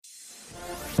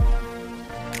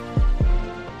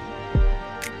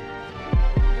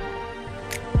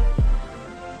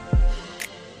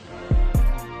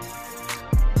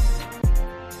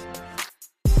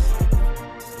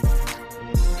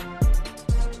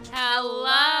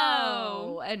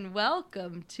and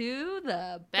welcome to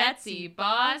the Betsy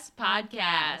Boss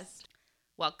Podcast.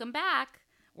 Welcome back.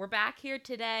 We're back here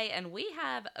today, and we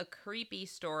have a creepy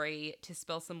story to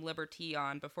spill some liberty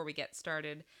on before we get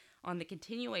started on the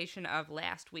continuation of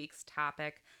last week's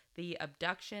topic, the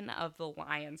abduction of the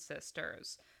Lyon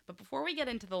sisters. But before we get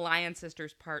into the Lyon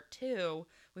sisters part 2,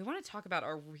 we want to talk about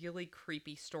a really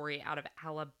creepy story out of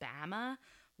Alabama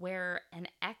where an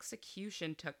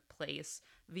execution took place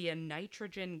via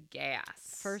nitrogen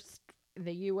gas. First in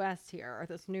the U.S. here, or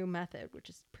this new method, which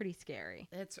is pretty scary.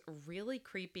 It's really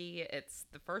creepy. It's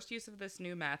the first use of this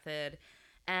new method,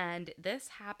 and this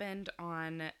happened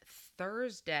on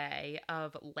Thursday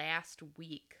of last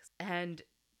week. And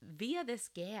via this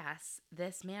gas,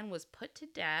 this man was put to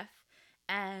death,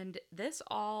 and this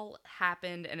all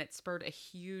happened, and it spurred a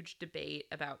huge debate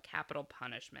about capital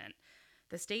punishment.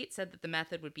 The state said that the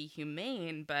method would be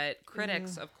humane, but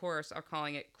critics, of course, are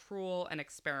calling it cruel and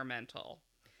experimental.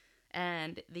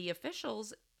 And the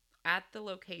officials at the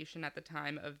location at the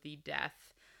time of the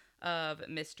death of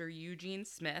Mr. Eugene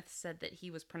Smith said that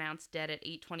he was pronounced dead at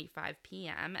 8:25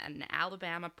 p.m. at an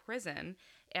Alabama prison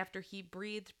after he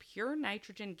breathed pure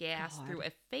nitrogen gas through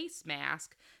a face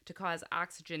mask to cause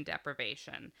oxygen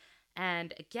deprivation.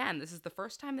 And again, this is the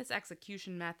first time this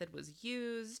execution method was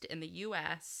used in the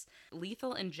U.S.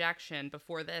 Lethal injection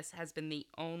before this has been the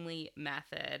only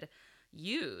method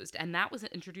used, and that was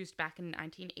introduced back in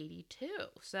 1982.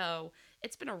 So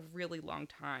it's been a really long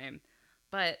time.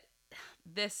 But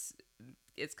this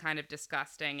is kind of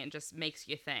disgusting and just makes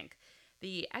you think.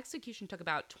 The execution took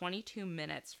about 22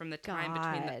 minutes from the time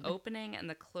between the opening and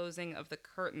the closing of the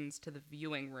curtains to the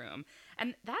viewing room.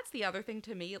 And that's the other thing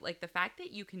to me, like the fact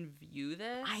that you can view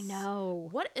this. I know.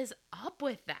 What is up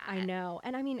with that? I know.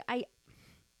 And I mean, I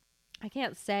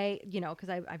can't say, because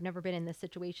I've never been in this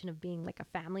situation of being like a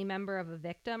family member of a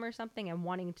victim or something and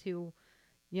wanting to,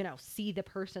 see the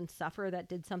person suffer that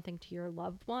did something to your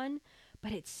loved one.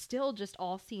 But it still just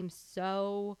all seems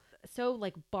so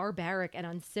like barbaric and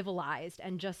uncivilized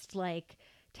and just like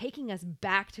taking us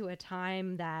back to a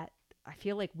time that I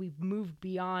feel like we've moved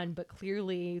beyond, but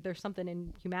clearly there's something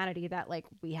in humanity that like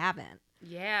we haven't.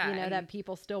 Yeah. That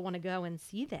people still want to go and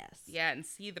see this. Yeah, and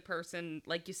see the person,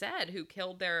 like you said, who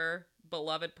killed their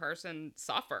beloved person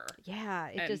suffer. Yeah.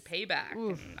 Payback.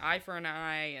 And eye for an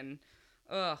eye. And,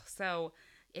 so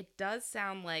it does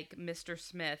sound like Mr.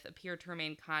 Smith appeared to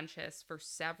remain conscious for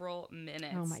several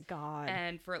minutes. Oh, my God.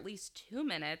 And for at least 2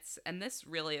 minutes, and this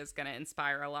really is going to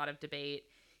inspire a lot of debate,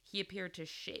 he appeared to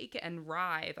shake and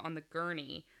writhe on the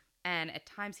gurney, and at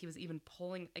times he was even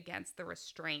pulling against the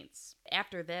restraints.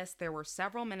 After this, there were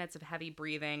several minutes of heavy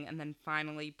breathing, and then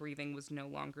finally breathing was no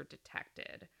longer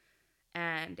detected.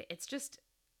 And it's just,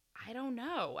 I don't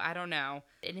know.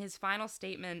 In his final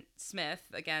statement, Smith,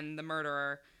 again, the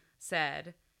murderer,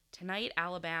 said, "Tonight,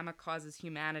 Alabama causes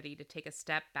humanity to take a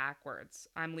step backwards.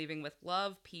 I'm leaving with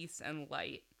love, peace, and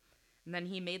light." And then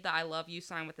he made the I love you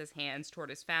sign with his hands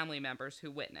toward his family members who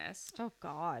witnessed. Oh,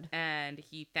 God. And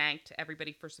he thanked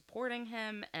everybody for supporting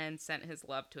him and sent his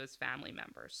love to his family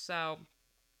members. So,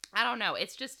 I don't know.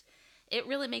 It's just, it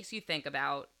really makes you think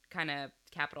about kind of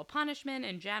capital punishment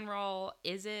in general.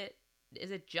 Is it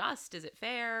just? Is it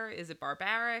fair? Is it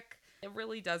barbaric? It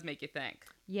really does make you think.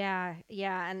 Yeah.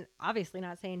 And obviously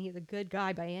not saying he's a good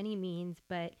guy by any means,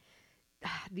 but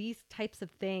these types of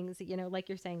things, like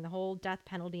you're saying, the whole death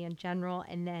penalty in general,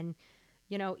 and then,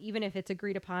 even if it's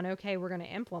agreed upon, okay, we're going to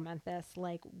implement this,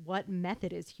 like, what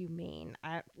method is humane?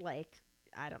 I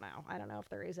don't know. I don't know if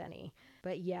there is any.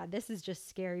 But yeah, this is just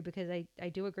scary because I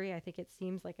do agree. I think it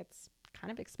seems like it's kind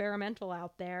of experimental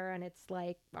out there, and it's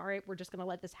like, all right, we're just going to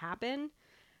let this happen.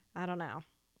 I don't know.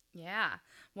 Yeah.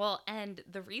 Well, and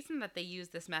the reason that they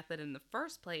used this method in the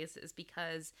first place is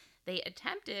because they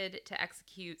attempted to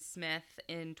execute Smith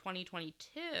in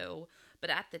 2022, but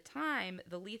at the time,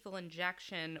 the lethal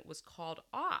injection was called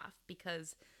off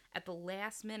because at the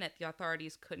last minute, the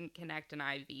authorities couldn't connect an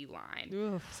IV line.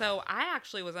 Oof. So I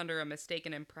actually was under a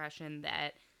mistaken impression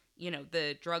that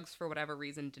the drugs for whatever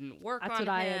reason didn't work on him. That's what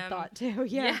I had thought too.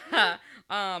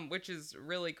 Yeah. Which is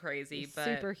really crazy. But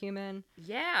superhuman.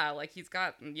 Yeah, like he's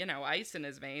got, ice in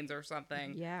his veins or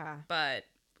something. Yeah. But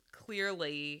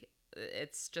clearly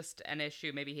it's just an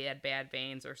issue. Maybe he had bad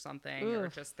veins or something, Oof. or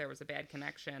just there was a bad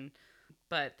connection.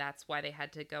 But that's why they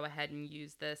had to go ahead and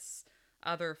use this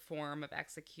other form of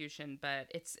execution.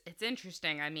 But it's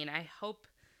interesting. I mean, I hope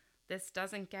this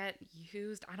doesn't get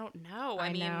used. I don't know.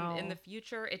 I mean, in the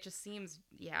future, it just seems,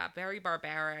 very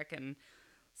barbaric and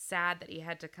sad that he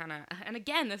had to kind of, and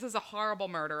again, this is a horrible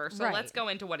murderer. So let's go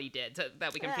into what he did so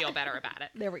that we can feel better about it.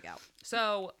 There we go.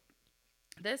 So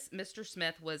This Mr.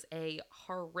 Smith was a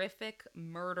horrific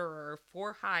murderer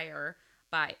for hire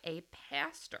by a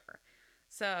pastor.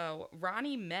 So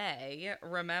Ronnie May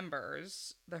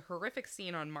remembers the horrific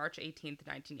scene on March 18th,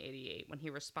 1988, when he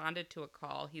responded to a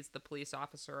call. He's the police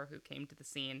officer who came to the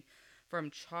scene, from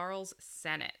Charles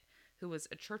Sennett, who was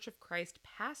a Church of Christ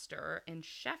pastor in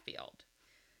Sheffield.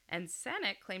 And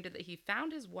Sennett claimed that he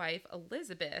found his wife,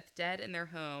 Elizabeth, dead in their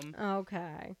home.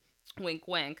 Okay. Wink,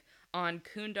 wink. On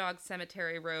Coondog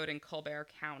Cemetery Road in Colbert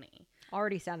County.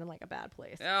 Already sounded like a bad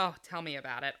place. Oh, tell me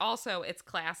about it. Also, it's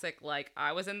classic, like,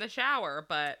 I was in the shower,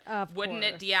 but wouldn't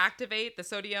it deactivate the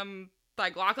sodium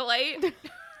thioglycolate?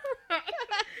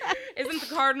 Isn't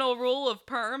the cardinal rule of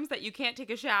perms that you can't take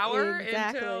a shower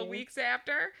until weeks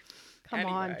after? Come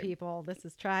on, people. This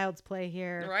is child's play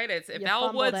here. Right. If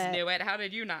Belle Woods knew it, how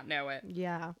did you not know it?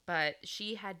 Yeah. But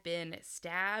she had been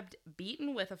stabbed,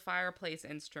 beaten with a fireplace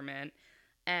instrument,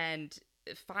 and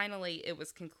finally it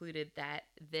was concluded that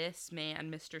this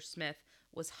man, Mr. Smith,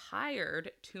 was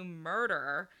hired to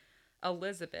murder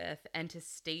Elizabeth and to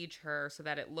stage her so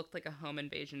that it looked like a home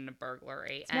invasion and a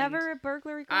burglary. It's never a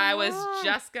burglary. I was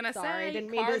just going to say. I didn't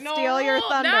mean to steal your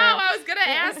thunder. No, I was going to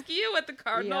ask you what the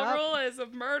cardinal rule is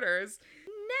of murders.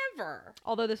 Never.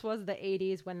 Although this was the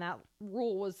 80s when that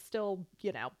rule was still,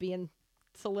 being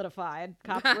solidified.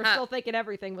 Cops were still thinking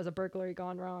everything was a burglary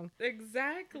gone wrong.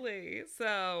 Exactly.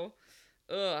 So,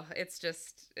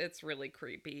 it's really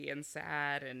creepy and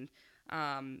sad. And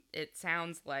it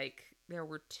sounds like there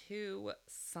were two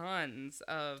sons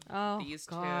of these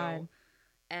two.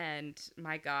 And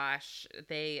my gosh,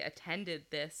 they attended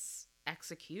this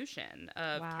execution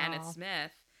of Kenneth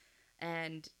Smith.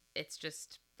 And it's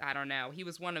just, I don't know. He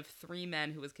was one of three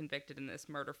men who was convicted in this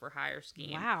murder for hire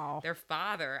scheme. Wow. Their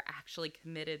father actually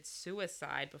committed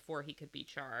suicide before he could be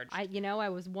charged. I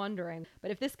was wondering.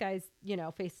 But if this guy's,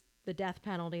 faced the death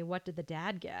penalty, what did the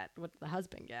dad get? What did the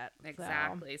husband get?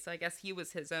 Exactly. So I guess he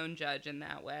was his own judge in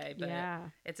that way. But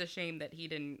it's a shame that he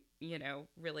didn't,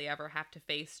 really ever have to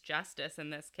face justice in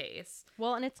this case.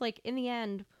 Well, and it's like, in the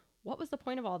end, what was the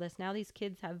point of all this? Now these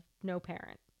kids have no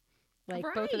parent. Like,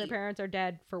 both of their parents are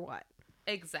dead for what?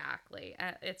 Exactly.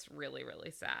 It's really,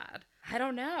 really sad. I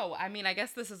don't know. I mean, I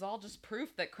guess this is all just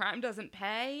proof that crime doesn't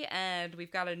pay, and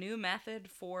we've got a new method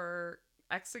for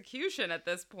execution at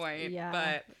this point. Yeah.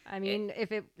 But I mean,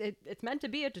 if it's meant to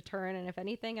be a deterrent, and if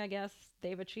anything, I guess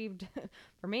they've achieved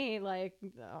for me, like,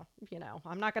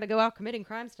 I'm not going to go out committing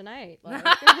crimes tonight. Like.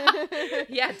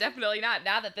 Yeah, definitely not.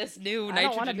 Now that this new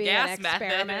nitrogen gas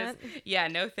method is, yeah,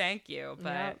 no thank you.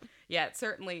 But yeah,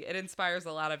 it inspires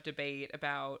a lot of debate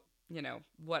about,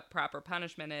 what proper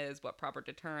punishment is, what proper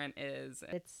deterrent is.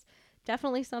 It's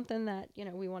definitely something that,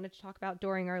 we wanted to talk about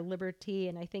during our Liberty,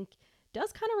 and I think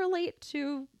does kind of relate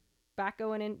to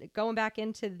going back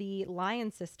into the Lyon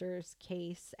sisters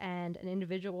case, and an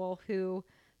individual who,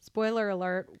 spoiler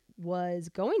alert, was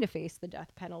going to face the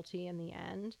death penalty in the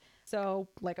end. So,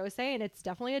 like I was saying, it's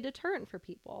definitely a deterrent for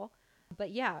people.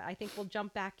 But yeah, I think we'll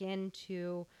jump back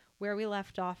into where we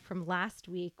left off from last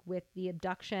week with the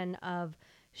abduction of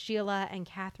Sheila and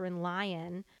Catherine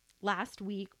Lyon. Last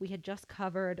week, we had just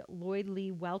covered Lloyd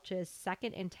Lee Welch's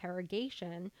second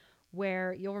interrogation,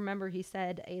 where you'll remember he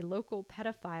said a local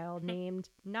pedophile named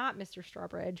not Mr.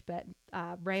 Strawbridge, but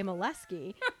Ray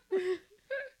Molesky.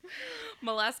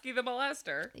 Molesky the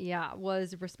molester. Yeah,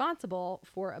 was responsible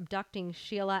for abducting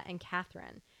Sheila and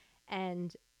Catherine.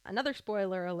 And another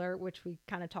spoiler alert, which we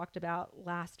kind of talked about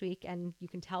last week, and you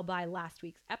can tell by last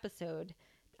week's episode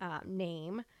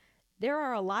name, there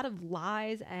are a lot of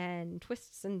lies and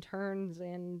twists and turns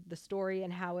in the story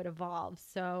and how it evolves.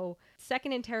 So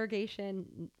second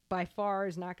interrogation by far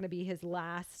is not going to be his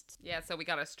last. Yeah, so we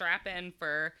got to strap in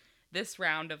for this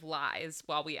round of lies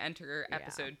while we enter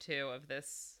episode 2 of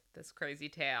this crazy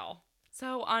tale.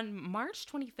 So on March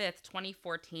 25th,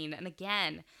 2014, and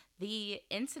again, the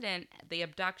incident, the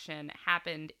abduction,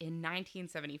 happened in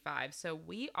 1975. So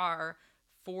we are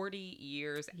 40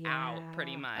 years out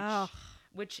pretty much. Oh.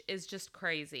 Which is just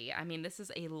crazy. I mean, this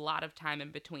is a lot of time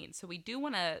in between. So we do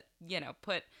want to,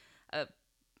 put a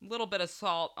little bit of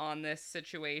salt on this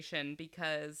situation,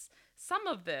 because some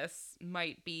of this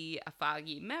might be a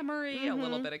foggy memory, a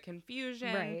little bit of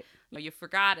confusion. Right. You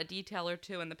forgot a detail or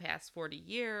two in the past 40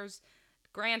 years.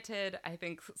 Granted, I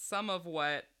think some of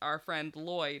what our friend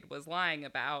Lloyd was lying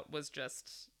about was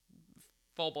just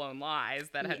full-blown lies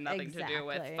that had nothing to do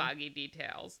with foggy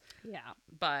details. Yeah.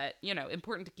 But,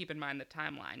 important to keep in mind the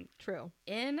timeline. True.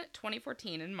 In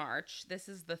 2014, in March, this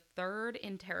is the third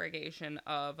interrogation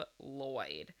of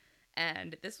Lloyd.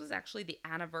 And this was actually the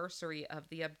anniversary of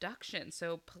the abduction.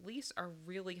 So police are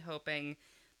really hoping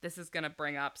this is going to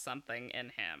bring up something in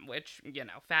him, which,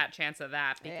 fat chance of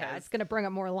that because... Yeah, it's going to bring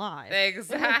up more lies.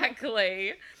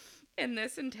 Exactly. In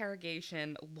this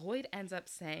interrogation, Lloyd ends up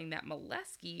saying that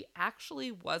Molesky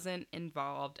actually wasn't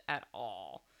involved at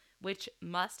all, which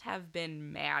must have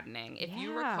been maddening. If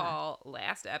you recall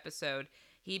last episode,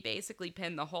 he basically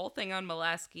pinned the whole thing on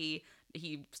Molesky.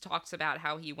 He talks about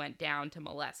how he went down to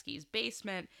Molesky's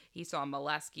basement. He saw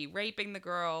Molesky raping the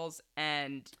girls,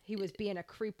 and... he was being a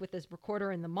creep with his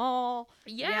recorder in the mall.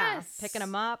 Yes! Yeah, picking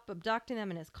them up, abducting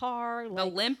them in his car. The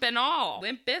limp and all.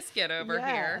 Limp Biscuit over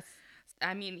here. Yes.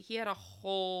 I mean, he had a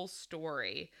whole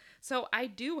story. So I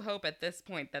do hope at this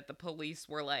point that the police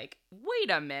were like, wait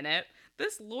a minute,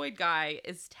 this Lloyd guy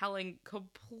is telling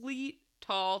complete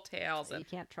tall tales. So you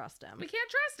can't trust him. We can't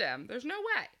trust him. There's no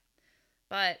way.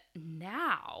 But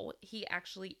now he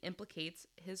actually implicates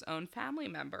his own family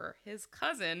member, his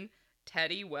cousin,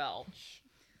 Teddy Welch.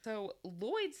 So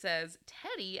Lloyd says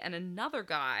Teddy and another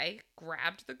guy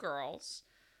grabbed the girls,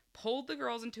 pulled the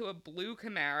girls into a blue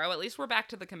Camaro. At least we're back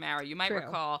to the Camaro. You might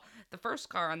recall the first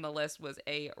car on the list was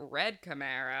a red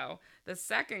Camaro. The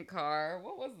second car,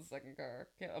 what was the second car?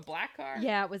 A black car?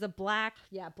 Yeah, it was a black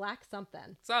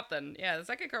something. Something. Yeah, the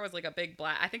second car was like a big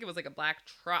black, I think it was like a black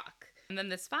truck. And then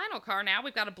this final car, now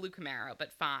we've got a blue Camaro,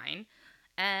 but fine.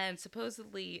 And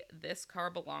supposedly this car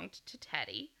belonged to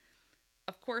Teddy.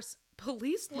 Of course,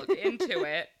 police look into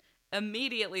it.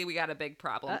 Immediately we got a big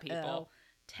problem, people.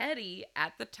 Teddy,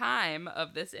 at the time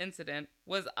of this incident,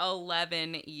 was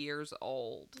 11 years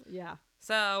old. Yeah.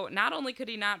 So not only could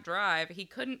he not drive, he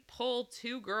couldn't pull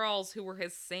two girls who were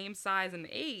his same size and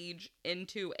age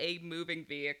into a moving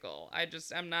vehicle.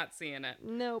 I'm not seeing it.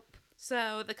 Nope.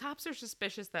 So the cops are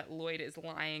suspicious that Lloyd is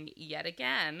lying yet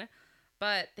again,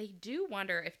 but they do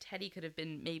wonder if Teddy could have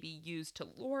been maybe used to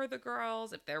lure the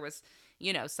girls, if there was,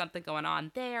 something going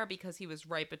on there because he was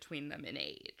right between them in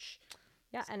age.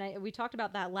 Yeah, and we talked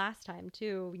about that last time,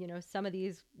 too. Some of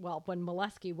these, when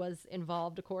Molesky was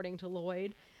involved, according to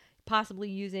Lloyd, possibly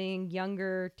using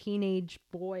younger teenage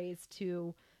boys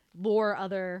to lure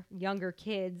other younger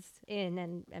kids in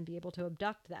and be able to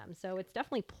abduct them. So it's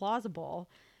definitely plausible.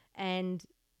 And,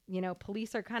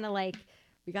 police are kind of like,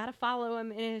 we got to follow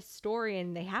him in his story,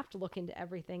 and they have to look into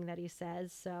everything that he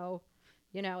says. So,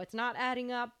 it's not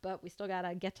adding up, but we still got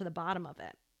to get to the bottom of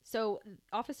it. So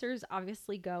officers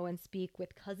obviously go and speak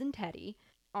with cousin Teddy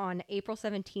on April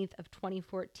 17th of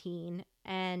 2014.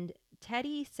 And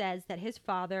Teddy says that his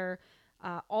father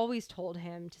always told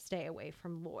him to stay away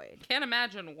from Lloyd. Can't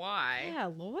imagine why. Yeah,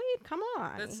 Lloyd, come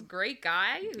on. This great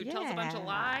guy who tells a bunch of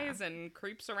lies and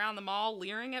creeps around the mall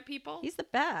leering at people. He's the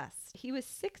best. He was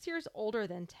 6 years older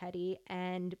than Teddy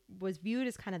and was viewed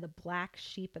as kind of the black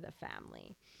sheep of the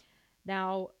family.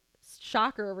 Now,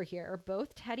 shocker over here,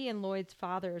 both Teddy and Lloyd's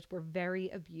fathers were very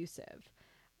abusive.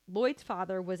 Lloyd's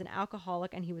father was an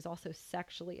alcoholic, and he was also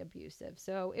sexually abusive.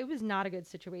 So it was not a good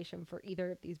situation for either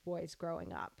of these boys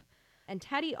growing up. And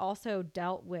Teddy also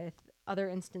dealt with other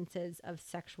instances of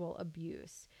sexual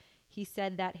abuse. He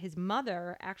said that his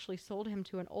mother actually sold him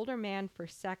to an older man for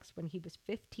sex when he was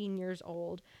 15 years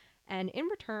old. And in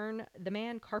return, the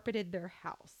man carpeted their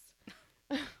house.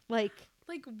 Like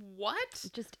what?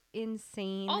 Just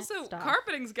insane Also, stuff.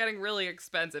 carpeting's getting really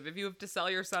expensive. If you have to sell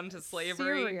your son to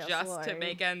slavery Seriously. just to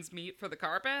make ends meet for the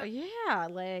carpet. Yeah,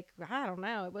 I don't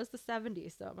know. It was the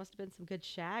 70s, so it must have been some good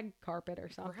shag carpet or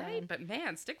something. Right, but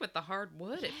man, stick with the hard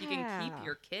wood if you can keep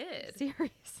your kid.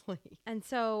 Seriously. And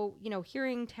so,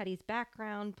 hearing Teddy's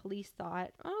background, police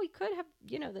thought, he could have,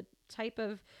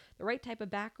 the right type of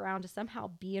background to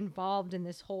somehow be involved in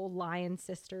this whole Lyon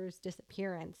sisters'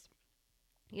 disappearance.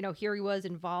 Here he was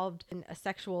involved in a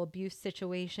sexual abuse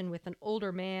situation with an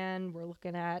older man. We're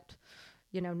looking at,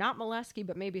 not Molesky,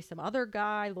 but maybe some other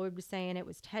guy. Lloyd was saying it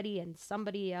was Teddy and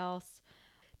somebody else.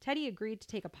 Teddy agreed to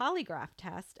take a polygraph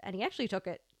test, and he actually took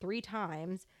it 3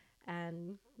 times.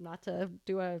 And not to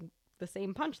do the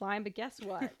same punchline, but guess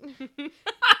what?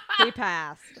 He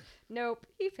passed. Nope,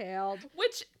 he failed.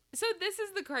 So this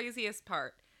is the craziest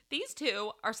part. These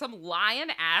two are some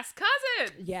Lyon-ass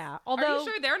cousins. Yeah. Although, are you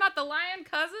sure they're not the Lyon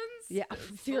cousins? Yeah,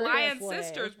 seriously. The Lyon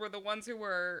sisters were the ones who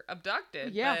were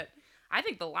abducted. Yeah. But I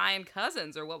think the Lyon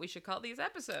cousins are what we should call these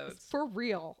episodes. For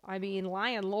real. I mean,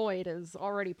 Lyon Lloyd is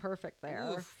already perfect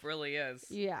there. Oof, really is.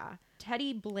 Yeah.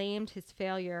 Teddy blamed his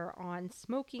failure on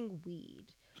smoking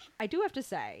weed. I do have to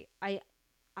say, I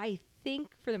think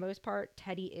for the most part,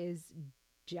 Teddy is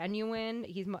genuine.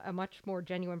 He's a much more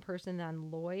genuine person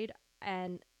than Lloyd.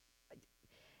 And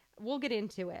we'll get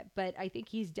into it, but I think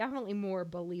he's definitely more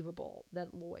believable than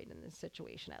Lloyd in this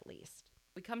situation, at least.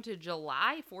 We come to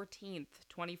July 14th,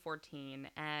 2014,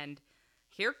 and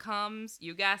here comes,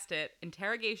 you guessed it,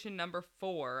 interrogation number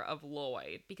 4 of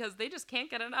Lloyd, because they just can't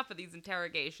get enough of these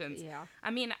interrogations. Yeah.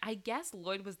 I mean, I guess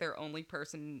Lloyd was their only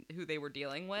person who they were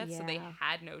dealing with, so they Yeah.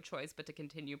 had no choice but to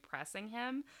continue pressing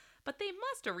him. But they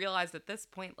must have realized at this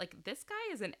point, like, this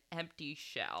guy is an empty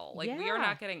shell. Like, we are Yeah.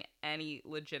 not getting any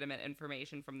legitimate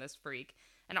information from this freak,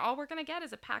 and all we're going to get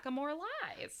is a pack of more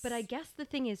lies. But I guess the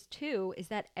thing is, too, is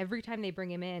that every time they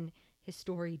bring him in, his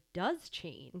story does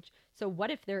change. So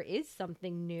what if there is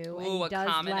something new and he a does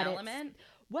common let element?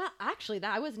 Well, actually,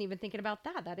 I wasn't even thinking about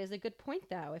that. That is a good point,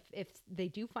 though. If they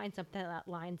do find something that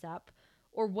lines up,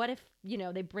 or what if,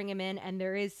 they bring him in and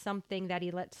there is something that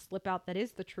he lets slip out that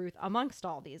is the truth amongst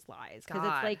all these lies? Because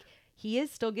it's like he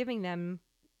is still giving them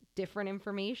different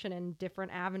information and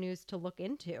different avenues to look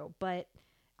into. But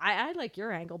I like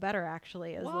your angle better,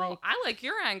 actually. I like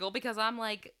your angle because I'm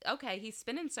like, okay, he's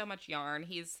spinning so much yarn.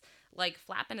 He's like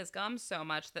flapping his gums so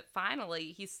much that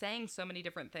finally he's saying so many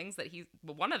different things that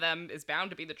one of them is bound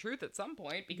to be the truth at some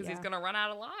point because he's going to run out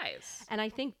of lies. And I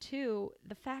think, too,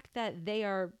 the fact that they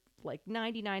are like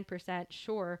 99%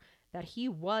 sure that he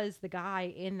was the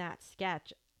guy in that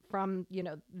sketch from,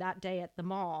 that day at the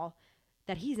mall,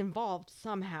 that he's involved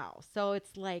somehow. So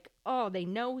it's like, oh, they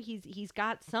know he's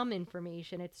got some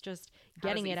information. It's just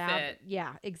getting it out.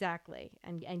 Yeah, exactly.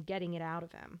 And getting it out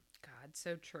of him. God,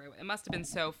 so true. It must have been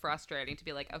so frustrating to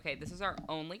be like, okay, this is our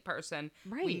only person.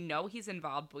 Right. We know he's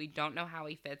involved, but we don't know how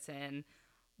he fits in.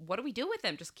 What do we do with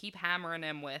him? Just keep hammering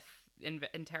him with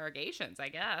interrogations, I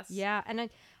guess. Yeah, and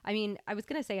I mean, I was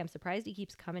going to say I'm surprised he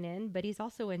keeps coming in, but he's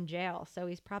also in jail. So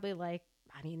he's probably like,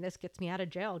 I mean, this gets me out of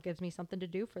jail. It gives me something to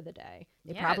do for the day.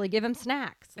 They probably give him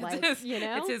snacks. It's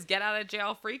his get out of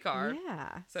jail free card.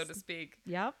 Yeah. So to speak.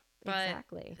 Yep. But,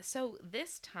 exactly. So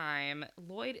this time,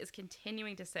 Lloyd is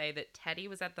continuing to say that Teddy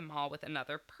was at the mall with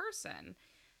another person.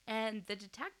 And the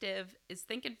detective is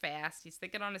thinking fast. He's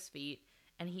thinking on his feet.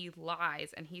 And he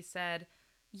lies. And he said,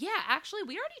 yeah, actually,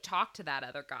 we already talked to that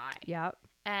other guy. Yep.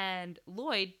 And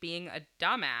Lloyd, being a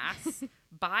dumbass,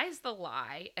 buys the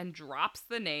lie and drops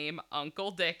the name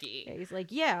Uncle Dickie. Yeah, he's like,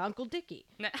 yeah, Uncle Dickie.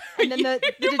 And then you might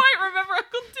remember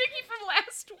Uncle Dickie from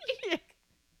last week.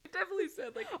 Definitely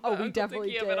said like we definitely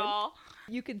Dickie did. Of it all.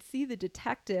 You could see the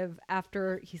detective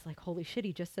after he's like, holy shit,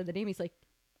 he just said the name. He's like,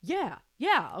 yeah,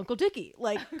 Uncle Dickie.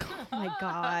 Like, oh my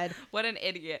God. What an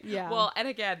idiot. Yeah. Well, and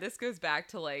again, this goes back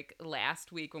to like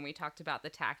last week when we talked about the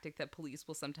tactic that police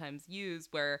will sometimes use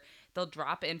where they'll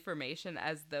drop information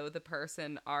as though the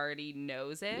person already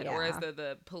knows it or as though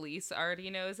the police already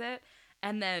knows it.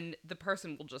 And then the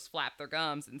person will just flap their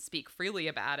gums and speak freely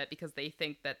about it because they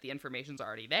think that the information's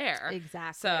already there.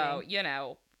 Exactly.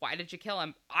 So, why did you kill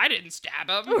him? I didn't stab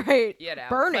him. Right. classic.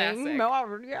 Burning. No.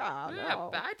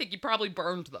 I think he probably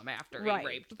burned them after he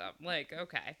raped them. Like,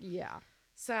 okay. Yeah.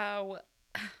 So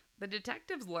the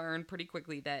detectives learn pretty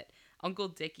quickly that Uncle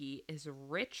Dickie is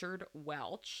Richard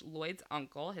Welch, Lloyd's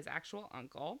uncle, his actual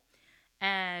uncle.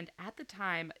 And at the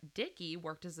time, Dickie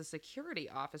worked as a security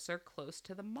officer close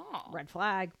to the mall. Red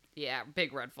flag. Yeah,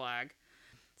 big red flag.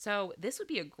 So this would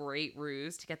be a great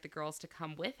ruse to get the girls to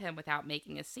come with him without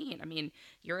making a scene. I mean,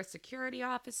 you're a security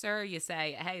officer. You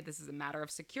say, hey, this is a matter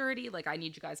of security. Like, I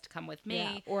need you guys to come with me.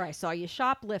 Yeah. Or I saw you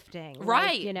shoplifting.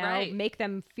 Right, like, right. Make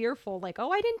them fearful. Like,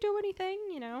 oh, I didn't do anything,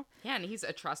 Yeah, and he's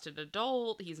a trusted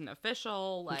adult. He's an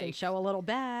official. Like, he can show a little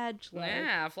badge.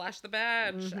 Yeah, flash the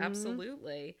badge.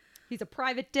 Absolutely. He's a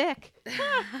private dick.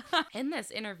 In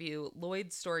this interview,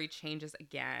 Lloyd's story changes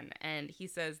again, and he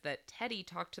says that Teddy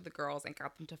talked to the girls and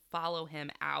got them to follow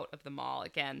him out of the mall.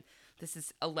 Again, this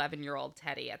is 11-year-old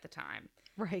Teddy at the time.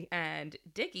 Right. And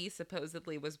Dickie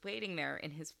supposedly was waiting there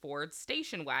in his Ford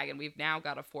station wagon. We've now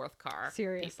got a fourth car.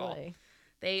 Seriously. People.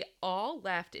 They all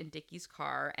left in Dickie's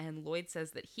car, and Lloyd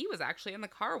says that he was actually in the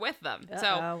car with them.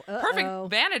 So, perfect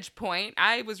vantage point.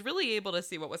 I was really able to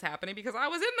see what was happening because I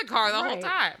was in the car the whole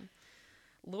time.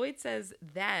 Lloyd says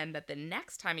then that the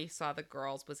next time he saw the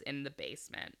girls was in the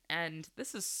basement. And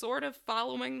this is sort of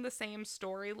following the same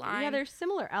storyline. Yeah, there's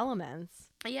similar elements.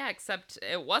 Yeah, except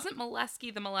it wasn't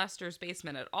Molesky the Molester's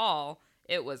basement at all.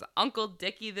 It was Uncle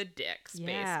Dickie the Dick's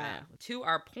basement. To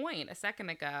our point a second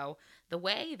ago, the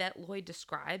way that Lloyd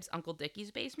describes Uncle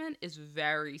Dickie's basement is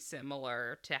very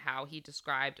similar to how he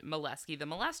described Molesky the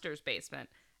Molester's basement.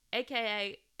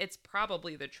 AKA, it's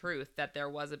probably the truth that there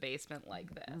was a basement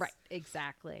like this. Right,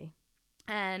 exactly.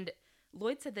 And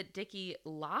Lloyd said that Dickie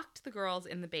locked the girls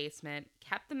in the basement,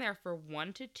 kept them there for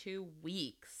 1 to 2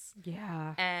 weeks.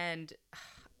 Yeah. And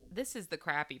this is the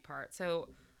crappy part. So,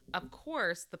 of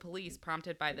course, the police,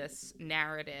 prompted by this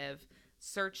narrative,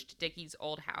 searched Dickie's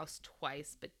old house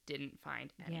twice, but didn't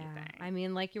find anything. Yeah. I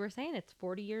mean, like you were saying, it's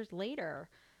 40 years later.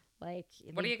 Like,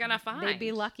 What are you gonna they'd be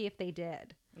find? lucky if they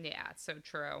did. Yeah, it's so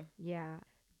true. Yeah.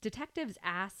 Detectives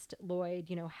asked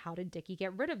Lloyd, how did Dickie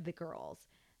get rid of the girls?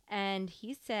 And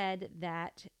he said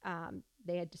that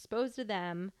they had disposed of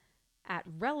them at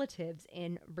relatives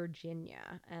in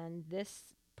Virginia. And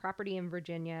this property in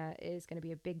Virginia is going to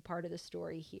be a big part of the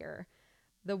story here.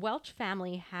 The Welch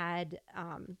family had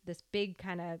this big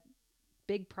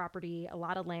property, a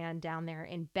lot of land down there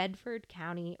in Bedford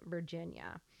County,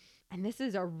 Virginia. And this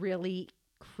is a really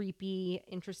creepy,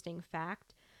 interesting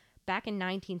fact. Back in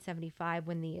 1975,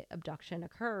 when the abduction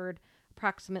occurred,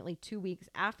 approximately 2 weeks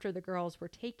after the girls were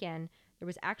taken, there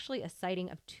was actually a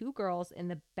sighting of two girls in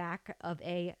the back of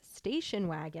a station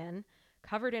wagon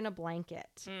covered in a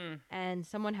blanket. And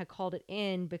someone had called it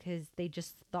in because they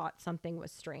just thought something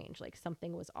was strange, like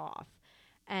something was off.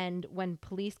 And when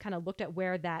police kind of looked at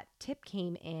where that tip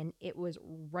came in, it was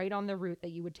right on the route that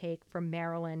you would take from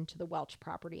Maryland to the Welch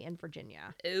property in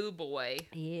Virginia. Oh boy.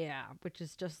 Yeah, which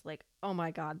is just like, oh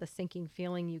my God, the sinking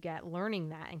feeling you get learning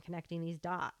that and connecting these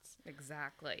dots.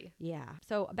 Exactly. Yeah.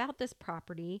 So about this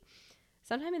property,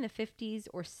 sometime in the 50s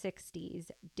or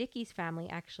 60s, Dickie's family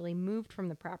actually moved from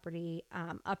the property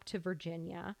up to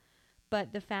Virginia.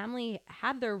 But the family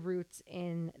had their roots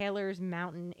in Taylor's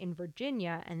Mountain in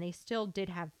Virginia, and they still did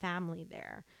have family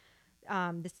there.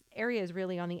 This area is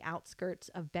really on the outskirts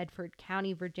of Bedford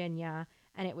County, Virginia,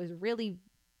 and it was really,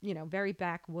 very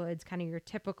backwoods, kind of your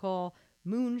typical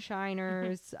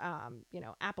moonshiners,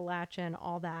 Appalachian,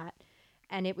 all that.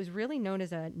 And it was really known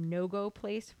as a no-go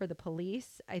place for the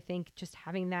police. I think just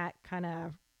having that kind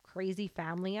of crazy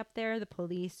family up there, the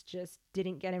police just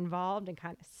didn't get involved and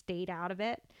kind of stayed out of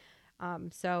it.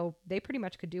 So they pretty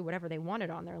much could do whatever they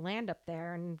wanted on their land up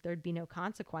there, and there'd be no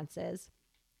consequences.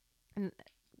 And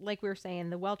like we were saying,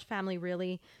 the Welch family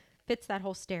really fits that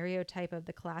whole stereotype of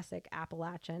the classic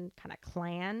Appalachian kind of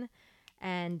clan.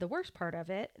 And the worst part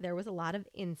of it, there was a lot of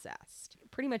incest.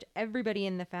 Pretty much everybody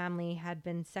in the family had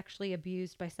been sexually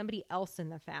abused by somebody else in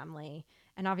the family.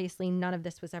 And obviously none of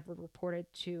this was ever reported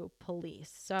to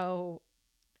police. So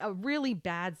a really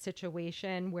bad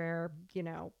situation where,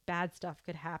 bad stuff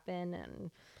could happen,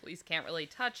 and Police can't really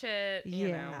touch it,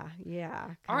 yeah.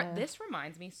 This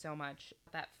reminds me so much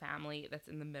of that family that's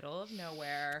in the middle of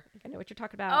nowhere. I know what you're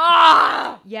talking about.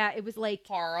 Ah! Yeah, it was like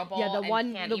Horrible. Yeah,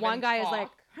 the one guy talk. is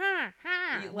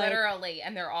like, Literally,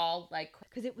 and they're all like,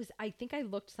 because it was. I think I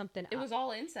looked something. It was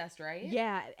all incest, right?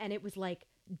 Yeah, and it was like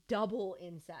double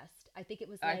incest. I think it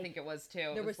was. I think it was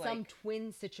too. There was some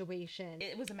twin situation.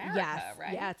 It was America, yes,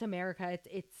 right? Yeah, it's America.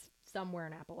 It's somewhere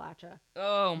in Appalachia.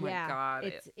 Oh my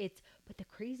God! It's. But the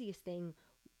craziest thing,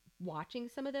 watching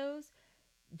some of those,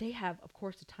 they have, of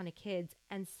course, a ton of kids,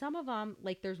 and some of them,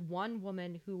 like, there's one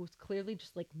woman who's clearly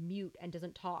just like mute and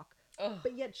doesn't talk. Ugh.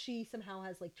 But yet she somehow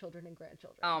has like children and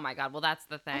grandchildren. Oh my God. Well, that's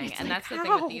the thing. And like, that's the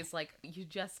thing with these, like, you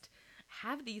just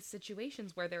have these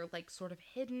situations where they're like sort of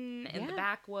hidden in the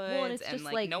backwoods, well, and it's just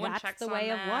like no one checks the on way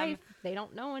them. of life. They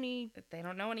don't know any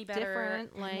better.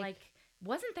 different. And, like,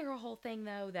 wasn't there a whole thing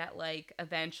though that like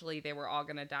eventually they were all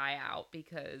gonna die out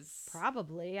because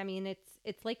probably? I mean,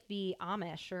 it's like the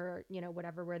Amish or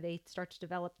whatever, where they start to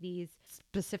develop these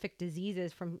specific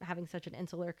diseases from having such an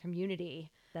insular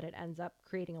community that it ends up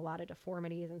creating a lot of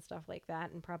deformities and stuff like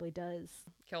that, and probably does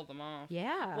kill them off.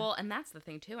 Yeah. Well, and that's the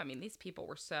thing too. I mean, these people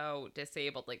were so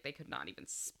disabled, like they could not even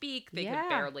speak. They could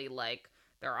barely, like,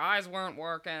 their eyes weren't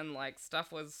working. Like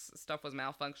stuff was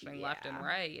malfunctioning left and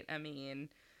right. I mean,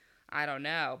 I don't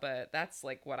know, but that's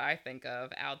like what I think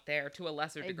of out there, to a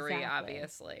lesser degree,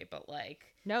 obviously. But like,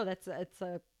 no, it's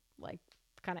a like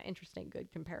kind of interesting,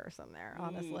 good comparison there,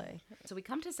 honestly. So we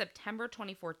come to September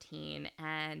 2014,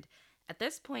 and at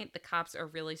this point, the cops are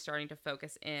really starting to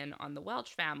focus in on the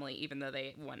Welch family, even though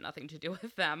they want nothing to do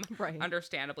with them, right?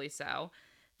 Understandably so.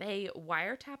 They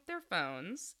wiretap their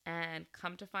phones and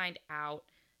come to find out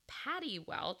Patty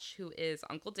Welch, who is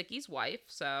Uncle Dickie's wife,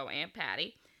 so Aunt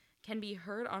Patty, can be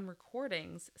heard on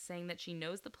recordings saying that she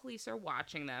knows the police are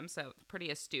watching them. So pretty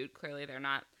astute. Clearly they're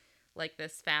not like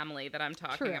this family that I'm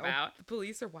talking about. The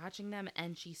police are watching them,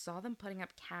 and she saw them putting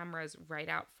up cameras right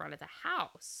out front of the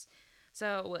house.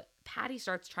 So Patty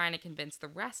starts trying to convince the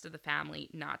rest of the family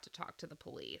not to talk to the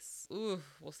police. Ooh,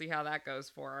 we'll see how that goes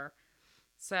for her.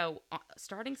 So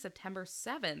starting September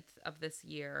 7th of this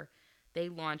year, they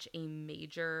launch a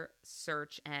major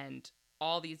search and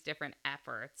all these different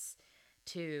efforts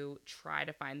to try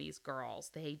to find these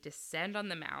girls. They descend on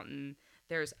the mountain.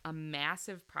 There's a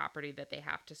massive property that they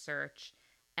have to search.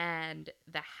 And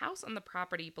the house on the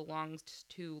property belongs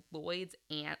to Lloyd's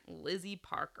aunt, Lizzie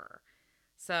Parker.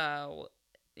 So,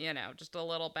 just a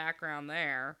little background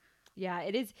there. Yeah,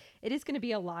 it is going to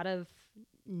be a lot of,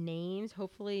 names.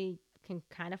 Hopefully can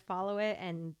kind of follow it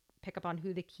and pick up on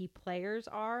who the key players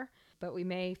are. But we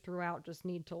may throughout just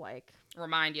need to like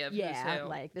remind you of who's who.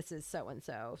 like this is so and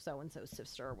so's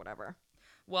sister or whatever.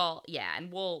 Well, yeah,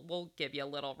 and we'll give you a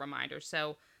little reminder.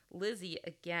 So Lizzie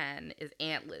again is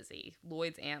Aunt Lizzie,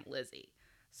 Lloyd's Aunt Lizzie.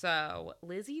 So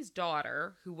Lizzie's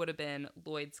daughter, who would have been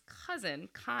Lloyd's cousin,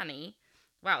 Connie,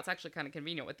 wow, it's actually kind of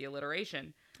convenient with the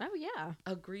alliteration. Oh, yeah.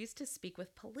 Agrees to speak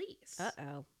with police.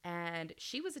 Uh-oh. And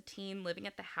she was a teen living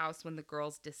at the house when the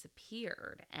girls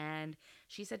disappeared. And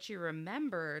she said she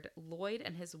remembered Lloyd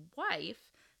and his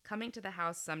wife coming to the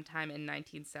house sometime in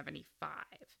 1975.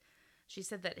 She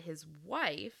said that his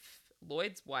wife,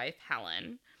 Lloyd's wife,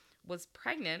 Helen, was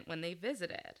pregnant when they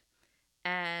visited.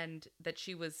 And that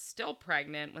she was still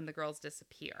pregnant when the girls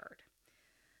disappeared.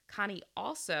 Connie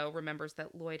also remembers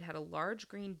that Lloyd had a large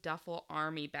green duffel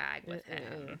army bag with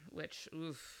him, which,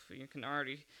 oof, you can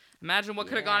already imagine what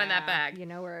could have gone in that bag. You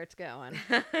know where it's going.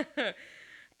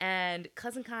 And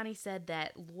Cousin Connie said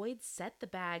that Lloyd set the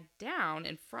bag down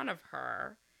in front of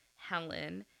her,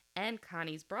 Helen, and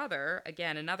Connie's brother,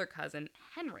 again, another cousin,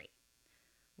 Henry.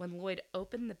 When Lloyd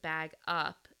opened the bag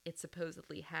up, it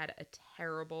supposedly had a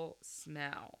terrible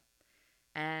smell.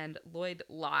 And Lloyd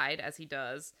lied, as he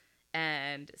does,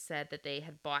 and said that they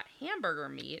had bought hamburger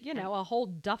meat. You know, a whole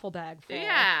duffel bag full.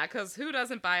 Yeah, because who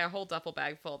doesn't buy a whole duffel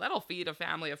bag full? That'll feed a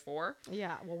family of 4.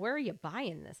 Yeah, well, where are you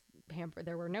buying this hamburger?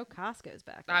 There were no Costco's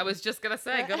back then. I was just going to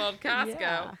say, good old Costco.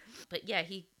 Yeah. But yeah,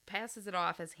 he passes it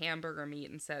off as hamburger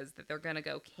meat and says that they're going to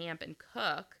go camp and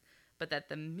cook, but that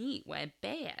the meat went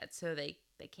bad, so they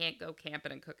can't go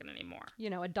camping and cooking anymore.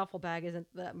 You know, a duffel bag isn't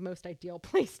the most ideal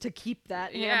place to keep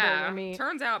that hamburger meat.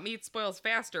 Turns out meat spoils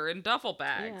faster in duffel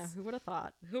bags. Yeah, who would have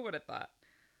thought? Who would have thought?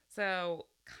 So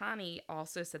Connie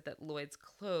also said that Lloyd's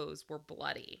clothes were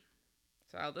bloody.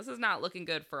 So this is not looking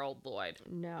good for old Lloyd.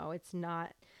 No, it's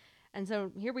not. And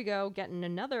so here we go, getting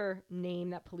another name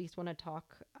that police want to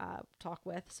talk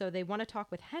with. So they want to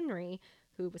talk with Henry,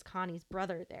 who was Connie's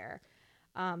brother there.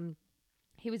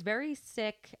 He was very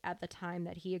sick at the time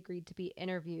that he agreed to be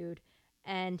interviewed,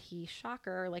 and he,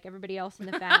 shocker, like everybody else in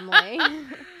the family,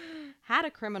 had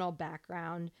a criminal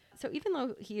background. So even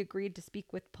though he agreed to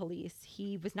speak with police,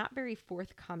 he was not very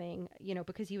forthcoming, you know,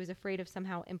 because he was afraid of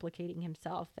somehow implicating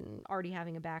himself and already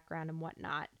having a background and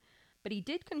whatnot. But he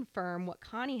did confirm what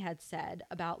Connie had said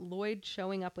about Lloyd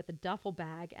showing up with a duffel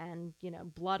bag and, you know,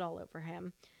 blood all over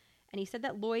him. And he said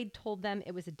that Lloyd told them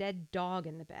it was a dead dog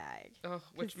in the bag. Oh,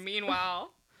 which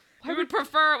meanwhile, we would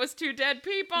prefer it was 2 dead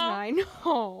people. I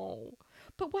know.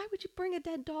 But why would you bring a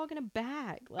dead dog in a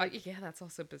bag? Like, yeah, that's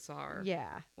also bizarre.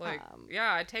 Yeah. Like,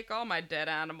 yeah, I take all my dead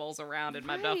animals around in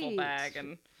my duffel bag,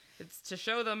 and it's to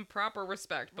show them proper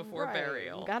respect before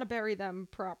burial. You gotta bury them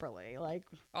properly, like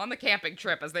on the camping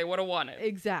trip as they would have wanted.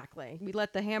 Exactly. We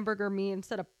let the hamburger meat,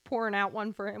 instead of pouring out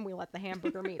one for him, we let the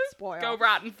hamburger meat spoil. Go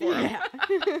rotten for him.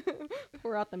 Yeah.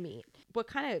 Pour out the meat. What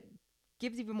kind of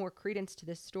gives even more credence to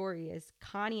this story is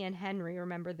Connie and Henry,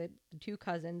 remember the 2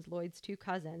 cousins, Lloyd's 2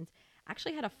 cousins,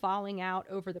 actually had a falling out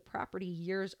over the property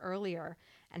years earlier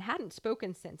and hadn't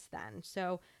spoken since then.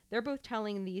 So they're both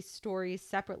telling these stories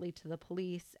separately to the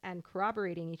police and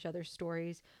corroborating each other's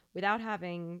stories without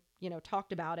having, you know,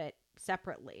 talked about it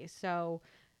separately. So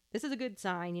this is a good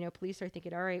sign. You know, police are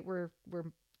thinking, all right, we're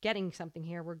getting something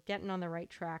here. We're getting on the right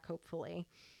track, hopefully.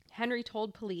 Henry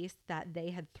told police that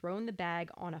they had thrown the bag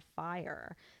on a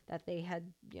fire that they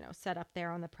had, you know, set up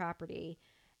there on the property.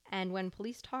 And when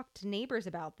police talked to neighbors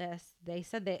about this, they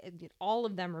said that all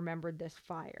of them remembered this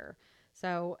fire.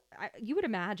 So you would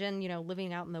imagine, you know,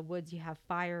 living out in the woods, you have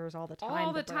fires all the time.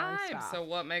 All the time. So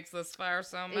what makes this fire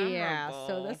so memorable? Yeah,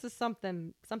 so this is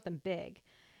something big.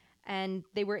 And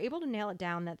they were able to nail it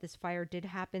down that this fire did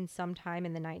happen sometime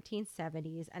in the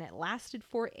 1970s, and it lasted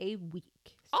for a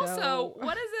week. Also,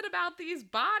 what is it about these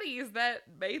bodies that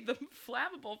made them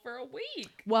flammable for a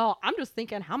week? Well, I'm just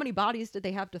thinking, how many bodies did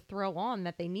they have to throw on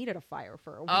that they needed a fire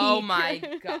for a week? Oh my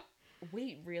God.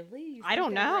 Wait, really? I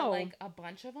don't know. Like a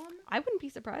bunch of them? I wouldn't be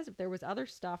surprised if there was other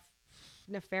stuff,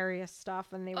 nefarious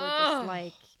stuff, and they were just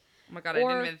like... Oh my God, I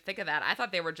didn't even think of that. I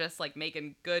thought they were just like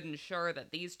making good and sure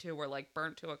that these 2 were like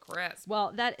burnt to a crisp.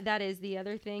 Well, that is the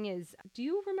other thing is, do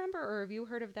you remember or have you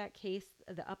heard of that case,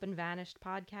 the Up and Vanished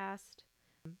podcast?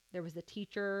 There was a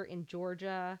teacher in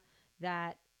Georgia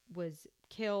that was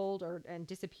killed and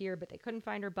disappeared, but they couldn't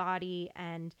find her body,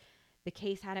 and the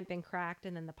case hadn't been cracked,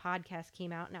 and then the podcast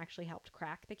came out and actually helped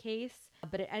crack the case.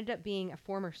 But it ended up being a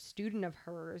former student of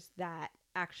hers that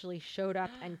actually showed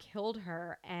up and killed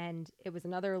her, and it was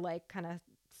another like kind of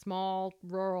small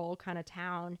rural kind of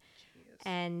town. Jeez.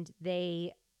 And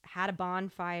they had a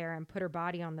bonfire and put her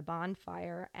body on the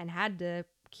bonfire and had to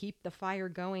keep the fire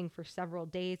going for several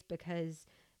days because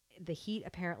the heat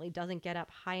apparently doesn't get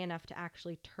up high enough to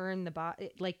actually turn the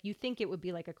body. Like, you think it would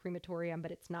be like a crematorium,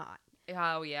 but it's not.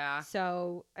 Oh, yeah.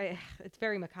 So it's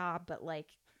very macabre, but like,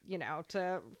 you know,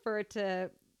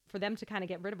 for them to kind of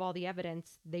get rid of all the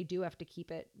evidence, they do have to keep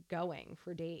it going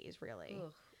for days, really.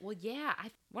 Ugh. Well, yeah.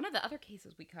 One of the other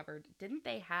cases we covered, didn't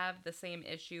they have the same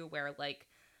issue where, like,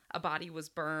 a body was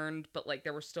burned, but, like,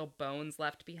 there were still bones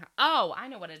left behind? Oh, I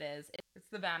know what it is. It's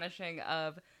the vanishing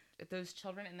of those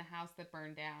children in the house that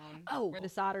burned down. Oh, the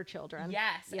Sodder children.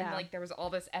 Yes. Yeah. And, like, there was all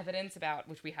this evidence about,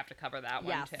 which we have to cover that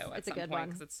one, Yes, too, at it's a some good point, one.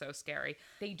 because it's so scary.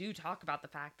 They do talk about the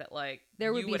fact that, like,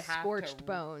 There would you be would have scorched to,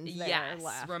 bones there yes,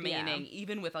 left, remaining, yeah.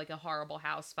 even with, like, a horrible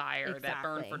house fire that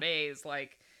burned for Exactly. days.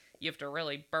 Like, you have to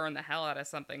really burn the hell out of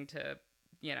something to,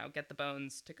 you know, get the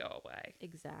bones to go away.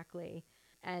 Exactly.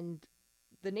 And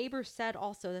the neighbors said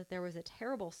also that there was a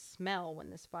terrible smell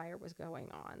when this fire was going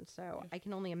on. So I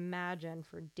can only imagine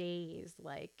for days,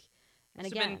 like, and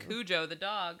Must again, have been Cujo, the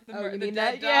dog. Oh, you the mean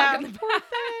dead that? dog Yeah, in the poor back.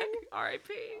 thing.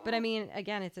 R.I.P. But I mean,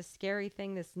 again, it's a scary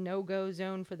thing, this no-go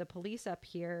zone for the police up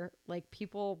here. Like,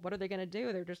 people, what are they going to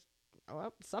do? They're just,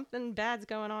 well, something bad's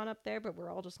going on up there, but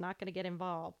we're all just not going to get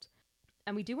involved.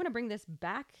 And we do want to bring this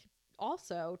back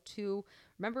also to,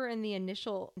 remember in the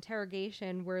initial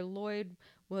interrogation where Lloyd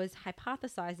was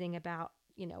hypothesizing about,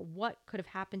 you know, what could have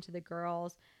happened to the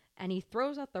girls, and he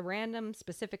throws out the random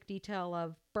specific detail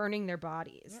of burning their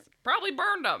bodies. Probably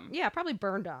burned them. Yeah, probably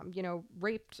burned them. You know,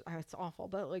 raped. Oh, it's awful,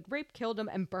 but like raped, killed them,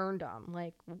 and burned them.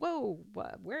 Like, whoa,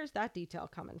 where's that detail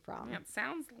coming from? Yeah, it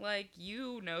sounds like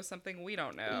you know something we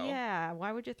don't know. Yeah,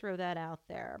 why would you throw that out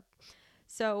there?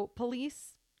 So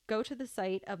police go to the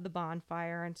site of the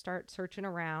bonfire and start searching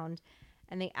around,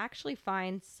 and they actually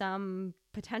find some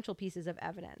potential pieces of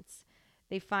evidence.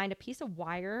 They find a piece of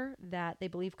wire that they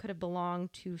believe could have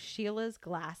belonged to Sheila's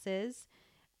glasses.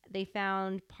 They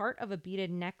found part of a beaded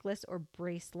necklace or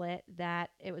bracelet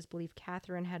that it was believed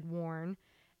Catherine had worn.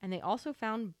 And they also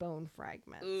found bone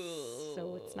fragments. Ooh.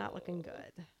 So it's not looking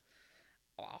good.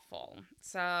 Awful.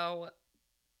 So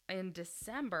in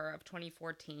December of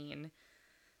 2014,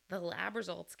 the lab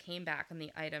results came back on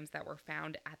the items that were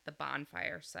found at the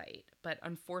bonfire site, but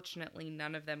unfortunately,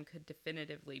 none of them could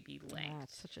definitively be linked. Yeah,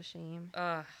 it's such a shame.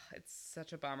 Ugh, it's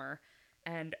such a bummer.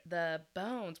 And the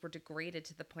bones were degraded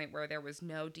to the point where there was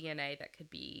no DNA that could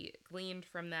be gleaned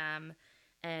from them.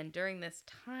 And during this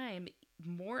time,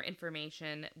 more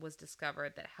information was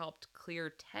discovered that helped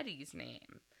clear Teddy's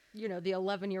name. You know, the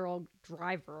 11-year-old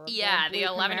driver. Yeah, the blue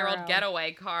 11-year-old Camaro.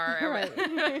 getaway car. Right.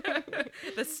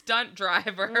 The stunt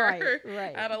driver.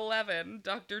 Right. At 11,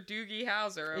 Dr. Doogie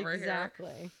Howser over here.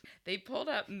 Exactly. They pulled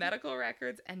up medical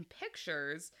records and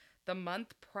pictures the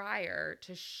month prior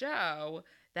to show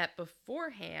that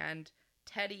beforehand,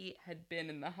 Teddy had been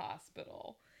in the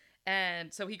hospital.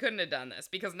 And so he couldn't have done this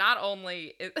because not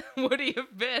only would he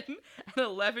have been an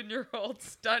 11-year-old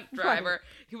stunt driver,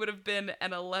 he would have been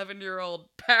an 11-year-old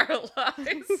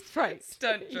paralyzed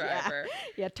stunt driver.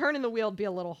 Yeah, turning the wheel would be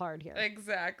a little hard here.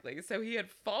 Exactly. So he had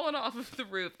fallen off of the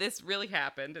roof. This really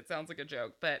happened. It sounds like a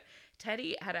joke, but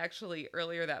Teddy had actually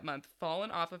earlier that month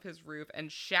fallen off of his roof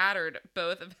and shattered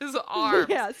both of his arms.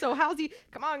 Yeah, so how's he?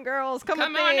 Come on, girls, come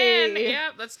on me. in.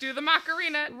 Yep, let's do the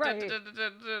Macarena. Right.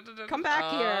 Come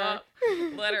back here.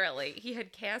 Literally, he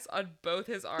had casts on both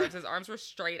his arms. His arms were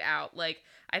straight out. Like,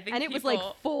 I think and it was like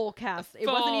full cast. It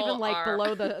wasn't even like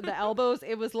below the elbows.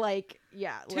 It was like,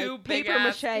 yeah, two like big paper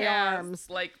mache casts, arms.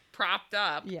 like propped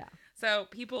up. Yeah. So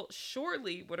people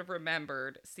surely would have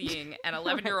remembered seeing an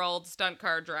 11-year-old stunt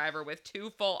car driver with two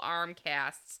full arm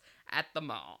casts at the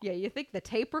mall. Yeah, you think the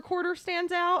tape recorder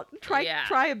stands out? Try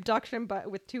Abduction, but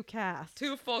with two casts.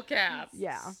 Two full casts.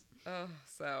 Yeah. Oh,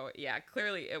 so yeah,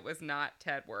 clearly it was not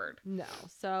Ted Word. No.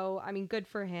 So, I mean, good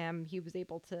for him. He was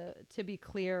able to be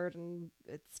cleared, and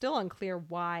it's still unclear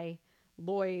why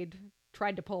Lloyd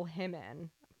tried to pull him in.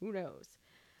 Who knows?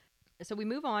 So we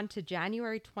move on to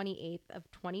January 28th of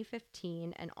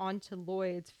 2015 and on to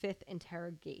Lloyd's fifth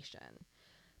interrogation.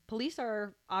 Police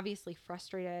are obviously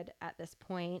frustrated at this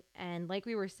point, and like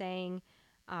we were saying,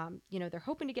 they're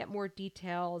hoping to get more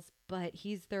details, but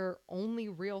he's their only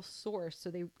real source,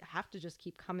 so they have to just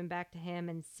keep coming back to him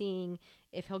and seeing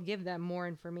if he'll give them more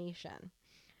information.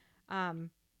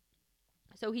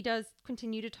 So he does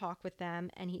continue to talk with them,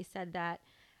 and he said that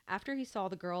after he saw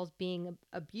the girls being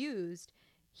abused,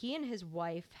 he and his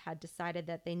wife had decided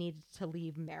that they needed to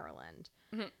leave Maryland.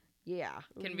 Mm-hmm. Yeah.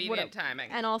 Convenient timing.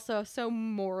 And also so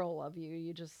moral of you.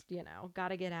 You just, got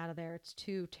to get out of there. It's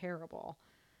too terrible.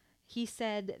 He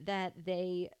said that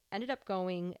they ended up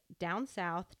going down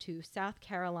south to South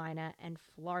Carolina and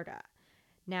Florida.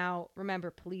 Now, remember,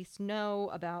 police know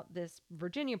about this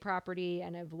Virginia property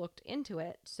and have looked into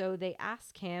it, so they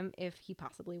ask him if he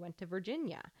possibly went to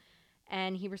Virginia.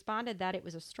 And he responded that it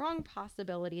was a strong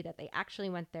possibility that they actually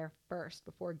went there first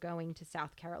before going to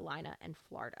South Carolina and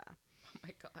Florida. Oh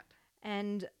my God.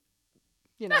 And,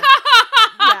 yeah,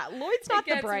 Lloyd's not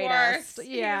the brightest. Worse.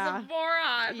 Yeah. He's a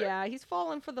moron. Yeah, he's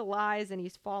fallen for the lies and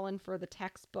he's fallen for the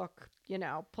textbook,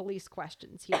 police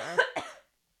questions here.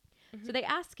 So they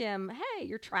ask him, hey,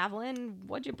 you're traveling.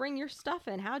 What'd you bring your stuff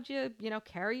in? How'd you,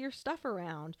 carry your stuff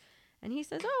around? And he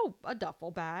says, oh, a duffel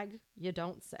bag. You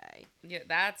don't say. Yeah,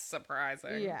 that's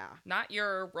surprising. Yeah. Not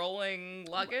your rolling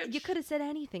luggage? You could have said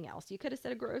anything else. You could have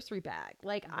said a grocery bag.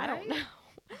 Like, right? I don't know.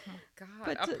 Oh, my God.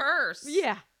 But a purse.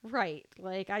 Yeah, right.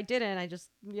 Like, I didn't. I just,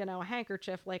 a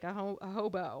handkerchief like a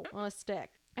hobo on a stick.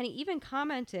 And he even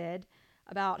commented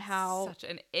about how... Such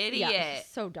an idiot. Yeah,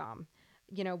 so dumb.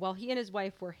 While he and his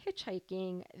wife were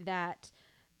hitchhiking, that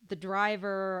the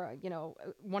driver,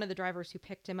 one of the drivers who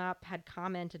picked him up had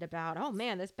commented about, oh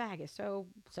man, this bag is so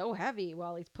heavy,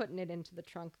 while he's putting it into the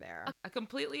trunk there. A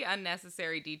completely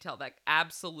unnecessary detail that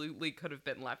absolutely could have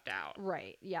been left out.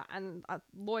 Right. Yeah. And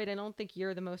Lloyd, I don't think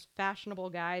you're the most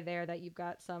fashionable guy there, that you've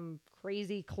got some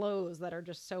crazy clothes that are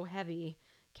just so heavy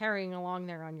carrying along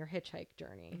there on your hitchhike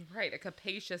journey. Right. A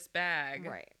capacious bag.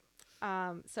 Right.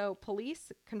 So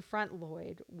police confront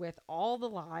Lloyd with all the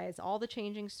lies, all the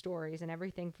changing stories, and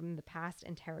everything from the past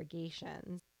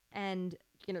interrogations. And,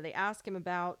 they ask him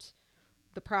about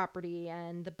the property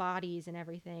and the bodies and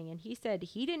everything. And he said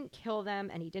he didn't kill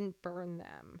them and he didn't burn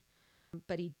them.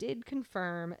 But he did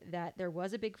confirm that there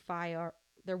was a big fire.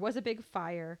 There was a big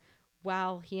fire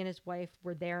while he and his wife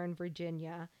were there in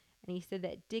Virginia. And he said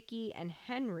that Dickie and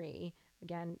Henry,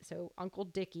 again, so Uncle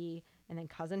Dickie and then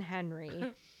cousin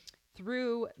Henry,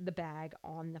 threw the bag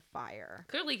on the fire.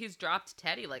 Clearly he's dropped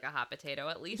Teddy like a hot potato.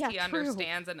 At least he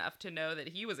understands enough to know that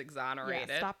he was exonerated.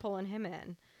 Yeah, stop pulling him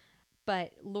in.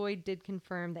 But Lloyd did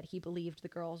confirm that he believed the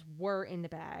girls were in the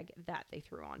bag that they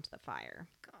threw onto the fire.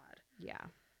 God. Yeah.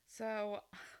 So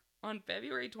on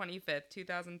February 25th,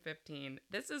 2015,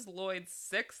 this is Lloyd's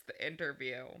 6th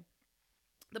interview.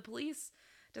 The police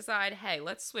decide, hey,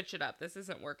 let's switch it up. This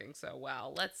isn't working so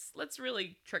well. Let's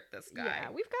really trick this guy.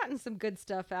 Yeah, we've gotten some good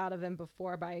stuff out of him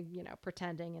before by,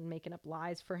 pretending and making up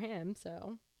lies for him,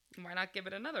 so why not give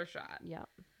it another shot? Yep.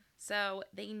 So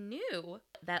they knew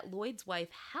that Lloyd's wife,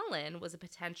 Helen, was a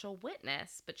potential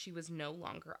witness, but she was no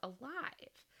longer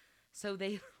alive. So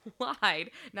they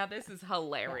lied. Now, this is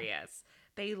hilarious. Yeah.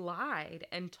 They lied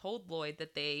and told Lloyd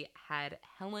that they had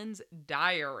Helen's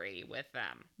diary with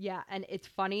them. Yeah, and it's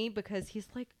funny because he's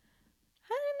like, I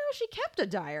didn't know she kept a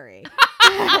diary.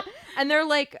 And they're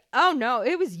like, oh no,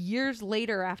 it was years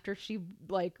later after she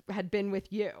had been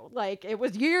with you. It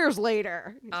was years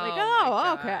later. He's like,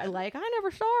 oh, okay. I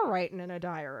never saw her writing in a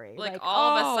diary.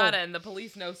 All of a sudden, the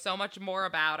police know so much more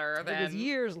about her than... It was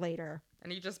years later.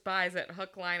 And he just buys it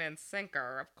hook, line, and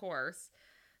sinker, of course.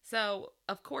 So,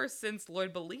 of course, since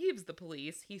Lloyd believes the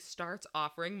police, he starts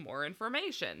offering more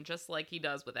information, just like he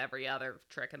does with every other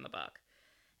trick in the book.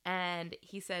 And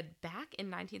he said back in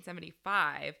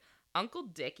 1975, Uncle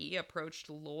Dickie approached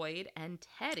Lloyd and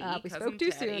Teddy. We spoke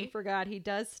too soon. Forgot he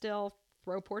does still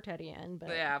throw poor Teddy in. But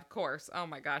yeah, of course. Oh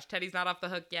my gosh, Teddy's not off the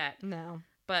hook yet. No.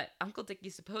 But Uncle Dickie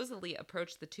supposedly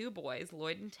approached the two boys,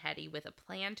 Lloyd and Teddy, with a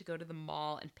plan to go to the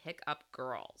mall and pick up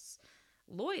girls.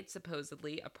 Lloyd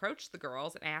supposedly approached the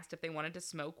girls and asked if they wanted to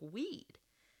smoke weed.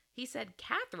 He said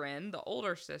Catherine, the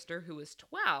older sister, who was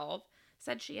 12,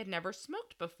 said she had never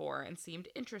smoked before and seemed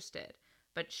interested.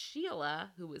 But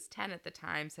Sheila, who was 10 at the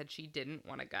time, said she didn't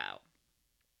want to go.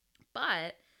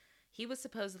 But he was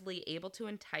supposedly able to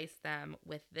entice them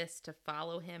with this to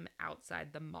follow him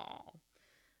outside the mall.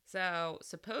 So,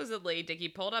 supposedly, Dickie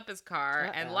pulled up his car,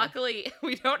 and luckily,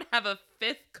 we don't have a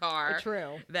fifth car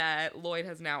that Lloyd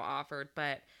has now offered,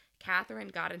 but Catherine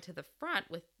got into the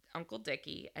front with Uncle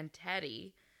Dickie and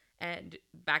Teddy, and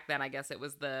back then, I guess it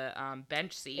was the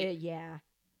bench seat. Yeah.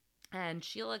 And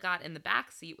Sheila got in the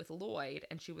back seat with Lloyd,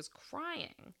 and she was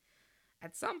crying.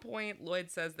 At some point,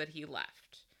 Lloyd says that he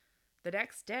left. The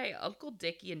next day, Uncle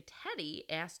Dickie and Teddy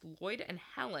asked Lloyd and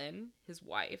Helen, his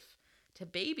wife, to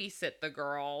babysit the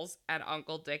girls at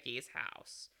Uncle Dickie's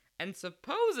house. And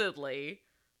supposedly,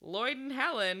 Lloyd and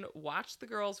Helen watched the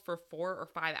girls for 4 or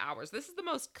 5 hours. This is the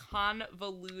most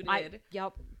convoluted...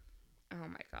 Yep. Oh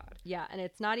my God. Yeah, and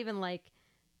it's not even like...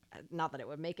 Not that it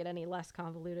would make it any less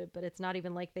convoluted, but it's not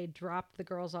even like they dropped the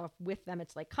girls off with them.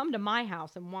 It's like, come to my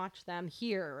house and watch them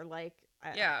here.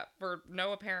 Yeah, for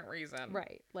no apparent reason.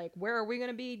 Right. Where are we going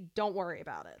to be? Don't worry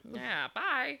about it. Yeah,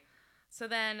 bye. So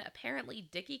then apparently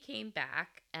Dickie came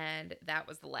back, and that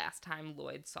was the last time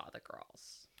Lloyd saw the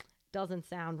girls. Doesn't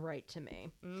sound right to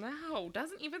me. No,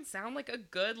 doesn't even sound like a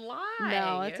good lie.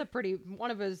 No, it's a pretty,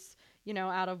 one of his,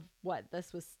 out of what,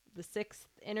 this was the 6th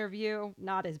interview,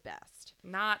 not his best.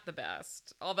 Not the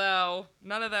best. Although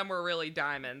none of them were really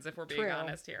diamonds, if we're being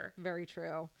honest here. Very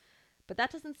true. But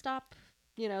that doesn't stop,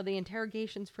 the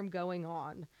interrogations from going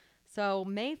on. So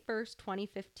May 1st,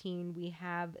 2015, we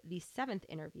have the 7th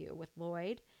interview with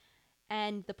Lloyd,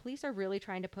 and the police are really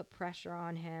trying to put pressure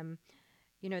on him.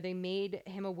 They made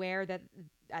him aware that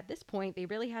at this point they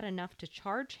really had enough to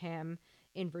charge him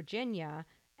in Virginia,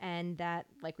 and that,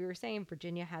 like we were saying,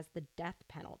 Virginia has the death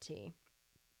penalty.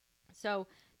 So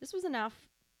this was enough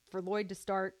for Lloyd to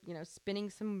start, spinning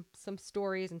some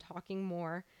stories and talking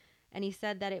more. And he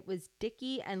said that it was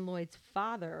Dickie and Lloyd's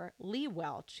father, Lee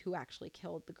Welch, who actually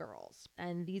killed the girls.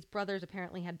 And these brothers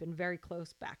apparently had been very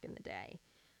close back in the day.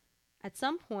 At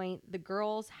some point, the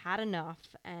girls had enough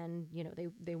and,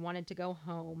 they wanted to go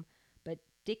home. But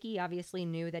Dickie obviously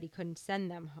knew that he couldn't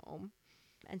send them home.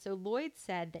 And so Lloyd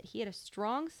said that he had a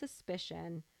strong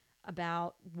suspicion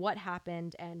about what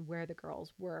happened and where the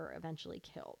girls were eventually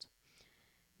killed.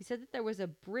 He said that there was a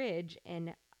bridge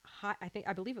in,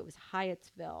 I believe it was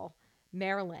Hyattsville,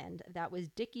 Maryland, that was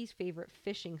Dickie's favorite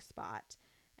fishing spot.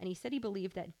 And he said he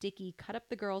believed that Dickie cut up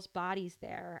the girls' bodies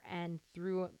there and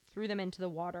threw them into the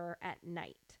water at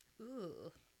night.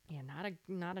 Ooh. Yeah,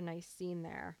 not a nice scene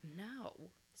there. No.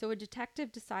 So a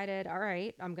detective decided, all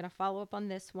right, I'm going to follow up on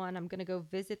this one. I'm going to go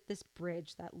visit this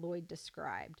bridge that Lloyd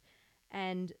described.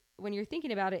 And when you're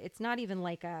thinking about it, it's not even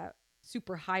like a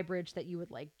super high bridge that you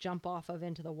would like jump off of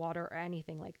into the water or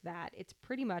anything like that. It's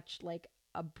pretty much like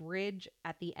a bridge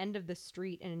at the end of the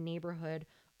street in a neighborhood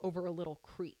over a little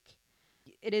creek.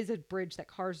 It is a bridge that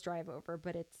cars drive over,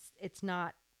 but it's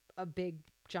not a big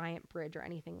giant bridge or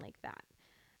anything like that.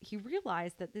 He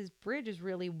realized that this bridge is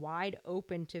really wide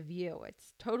open to view.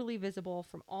 It's totally visible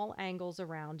from all angles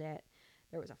around it.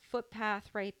 There was a footpath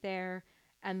right there,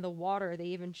 and the water, they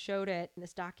even showed it in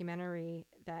this documentary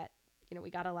that,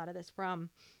 we got a lot of this from,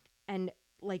 and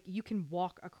like you can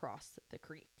walk across the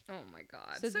creek. Oh my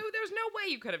God. So there's no way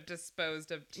you could have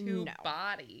disposed of two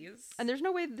bodies. And there's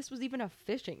no way this was even a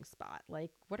fishing spot.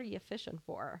 Like, what are you fishing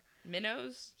for?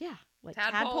 Minnows? Yeah. Like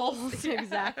tadpoles.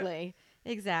 Yeah.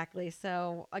 Exactly.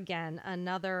 So again,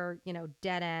 another,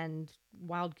 dead end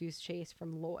wild goose chase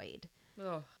from Lloyd.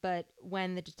 Ugh. But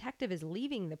when the detective is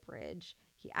leaving the bridge,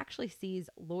 he actually sees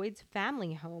Lloyd's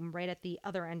family home right at the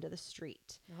other end of the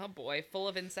street. Oh boy, full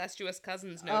of incestuous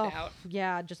cousins, no doubt.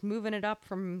 Yeah, just moving it up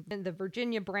from the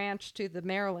Virginia branch to the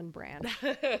Maryland branch.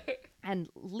 And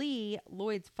Lee,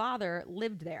 Lloyd's father,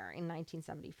 lived there in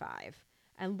 1975.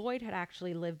 And Lloyd had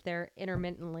actually lived there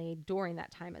intermittently during that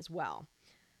time as well.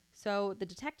 So the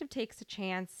detective takes a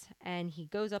chance and he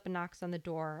goes up and knocks on the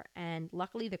door. And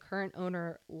luckily, the current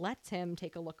owner lets him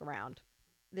take a look around.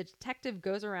 The detective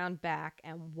goes around back,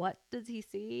 and what does he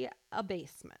see? A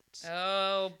basement.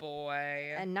 Oh,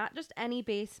 boy. And not just any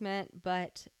basement,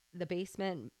 but the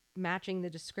basement matching the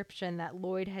description that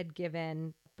Lloyd had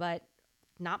given, but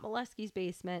not Molesky's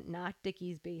basement, not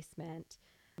Dickie's basement,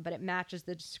 but it matches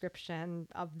the description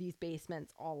of these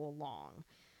basements all along.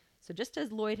 So just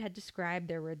as Lloyd had described,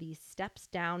 there were these steps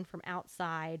down from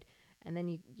outside, and then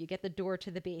you get the door to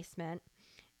the basement.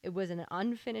 It was an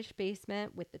unfinished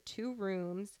basement with the 2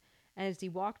 rooms, and as he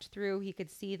walked through, he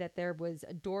could see that there was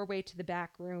a doorway to the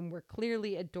back room where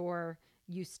clearly a door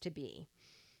used to be.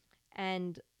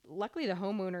 And luckily, the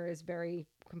homeowner is very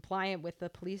compliant with the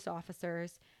police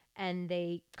officers, and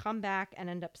they come back and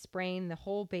end up spraying the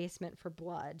whole basement for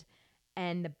blood.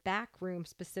 And the back room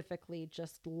specifically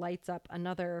just lights up.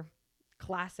 Another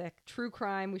classic true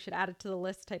crime, we should add it to the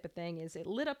list type of thing, is it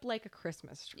lit up like a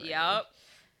Christmas tree. Yep.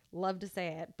 Love to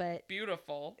say it, but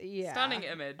beautiful. Yeah. Stunning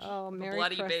image. Oh, Merry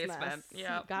bloody Christmas. Basement.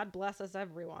 Yeah. God bless us,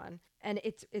 everyone. And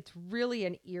it's really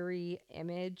an eerie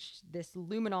image. This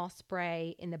luminol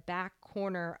spray in the back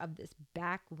corner of this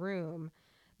back room.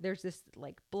 There's this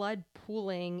like blood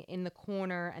pooling in the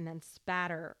corner and then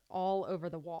spatter all over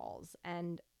the walls.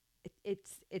 And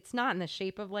it's not in the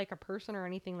shape of like a person or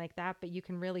anything like that, but you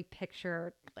can really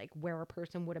picture like where a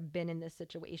person would have been in this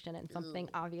situation, and something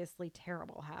obviously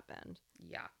terrible happened.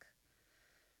 Yuck.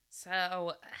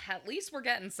 So at least we're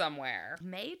getting somewhere.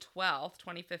 May 12th,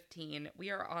 2015,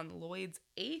 we are on Lloyd's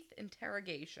 8th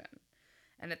interrogation.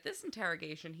 And at this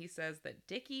interrogation, he says that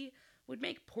Dickie would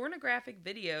make pornographic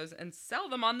videos and sell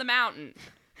them on the mountain.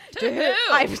 To who?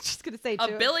 I was just going to say,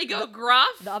 a Billy Goat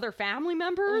Gruff? The other family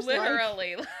members?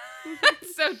 Literally.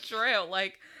 That's so true.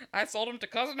 Like, I sold him to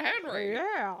Cousin Henry.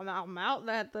 Yeah, I'm out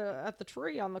at the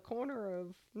tree on the corner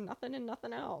of nothing and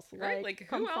nothing else. Right? Like,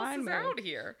 come who else find is me. out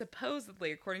here?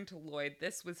 Supposedly, according to Lloyd,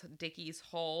 this was Dickie's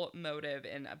whole motive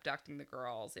in abducting the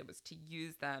girls. It was to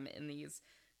use them in these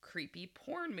creepy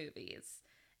porn movies.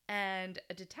 And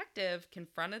a detective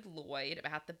confronted Lloyd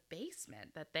about the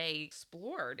basement that they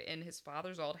explored in his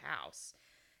father's old house.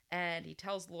 And he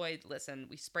tells Lloyd, listen,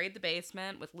 we sprayed the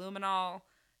basement with luminol.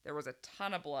 There was a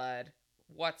ton of blood.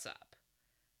 What's up?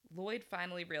 Lloyd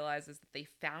finally realizes that they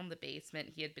found the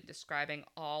basement he had been describing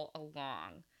all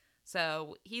along.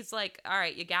 So he's like, all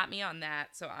right, you got me on that,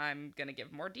 so I'm going to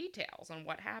give more details on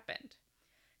what happened.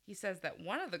 He says that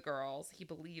one of the girls, he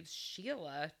believes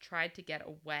Sheila, tried to get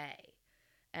away.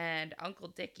 And Uncle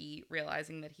Dickie,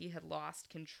 realizing that he had lost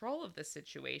control of the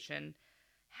situation,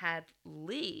 had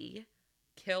Lee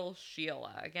kill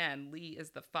Sheila. Again, Lee is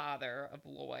the father of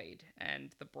Lloyd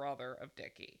and the brother of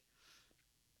Dickie.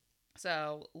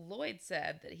 So Lloyd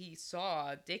said that he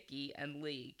saw Dickie and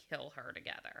Lee kill her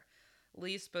together.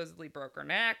 Lee supposedly broke her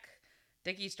neck.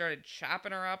 Dickie started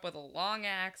chopping her up with a long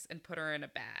axe and put her in a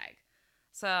bag.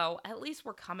 So at least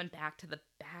we're coming back to the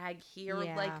bag here.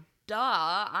 Yeah. Like,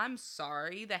 duh, I'm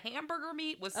sorry. The hamburger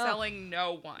meat was selling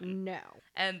no one. No.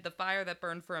 And the fire that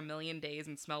burned for 1,000,000 days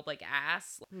and smelled like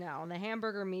ass. No, the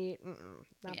hamburger meat,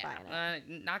 not buying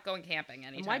it. Not going camping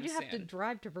anytime And why'd you soon. have to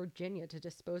drive to Virginia to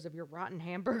dispose of your rotten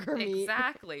hamburger meat?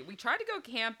 Exactly. We tried to go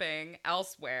camping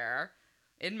elsewhere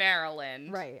in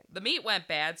Maryland. Right. The meat went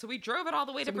bad, so we drove it all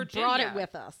the way to we Virginia. brought it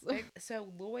with us. So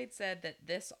Lloyd said that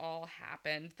this all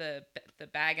happened, the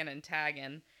bagging and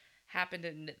tagging, happened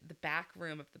in the back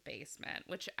room of the basement,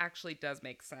 which actually does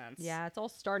make sense. Yeah, it's all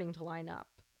starting to line up.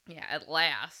 Yeah, at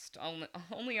last.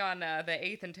 Only on the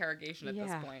 8th interrogation at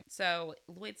this point. So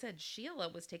Lloyd said Sheila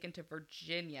was taken to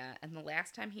Virginia, and the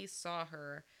last time he saw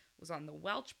her was on the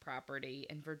Welch property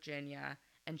in Virginia,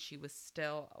 and she was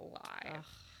still alive. Ugh.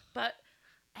 But...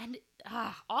 And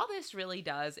all this really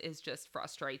does is just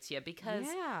frustrates you because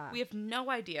we have no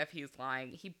idea if he's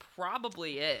lying. He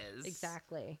probably is.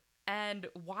 Exactly. And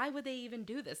why would they even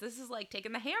do this? This is like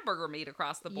taking the hamburger meat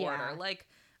across the border. Yeah. Like,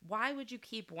 why would you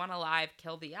keep one alive,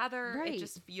 kill the other? Right. It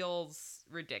just feels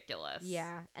ridiculous.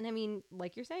 Yeah. And I mean,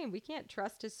 like you're saying, we can't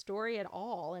trust his story at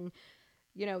all. And,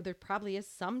 you know, there probably is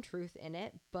some truth in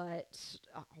it, but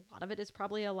a lot of it is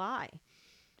probably a lie.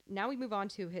 Now we move on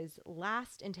to his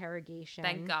last interrogation.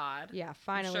 Thank God. Yeah,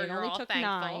 finally. I'm sure it only you're all took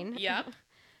thankful. 9. Yep.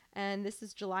 And this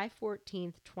is July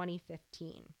 14th,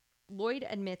 2015. Lloyd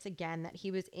admits again that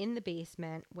he was in the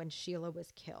basement when Sheila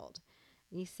was killed.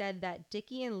 He said that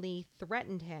Dickie and Lee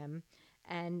threatened him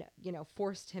and, you know,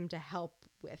 forced him to help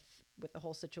with the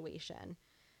whole situation.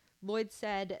 Lloyd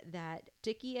said that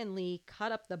Dickie and Lee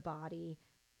cut up the body.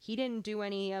 He didn't do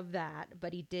any of that,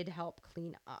 but he did help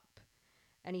clean up.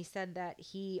 And he said that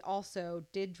he also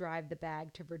did drive the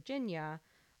bag to Virginia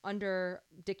under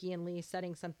Dickie and Lee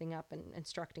setting something up and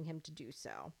instructing him to do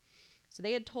so. So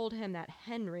they had told him that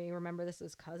Henry, remember this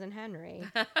is Cousin Henry,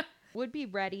 would be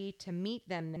ready to meet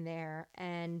them there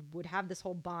and would have this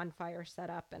whole bonfire set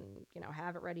up and, you know,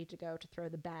 have it ready to go to throw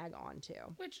the bag onto.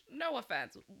 Which, no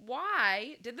offense,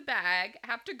 why did the bag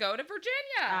have to go to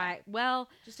Virginia? Well,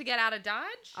 just to get out of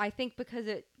Dodge? I think because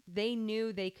they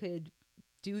knew they could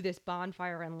do this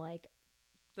bonfire in like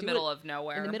the middle of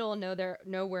nowhere. In the middle of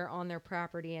nowhere on their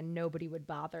property, and nobody would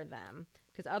bother them.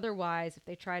 Because otherwise, if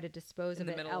they try to dispose of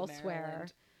it elsewhere,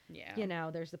 you know,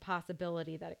 there's the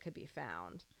possibility that it could be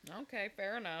found. Okay,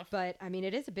 fair enough. But I mean,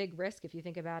 it is a big risk if you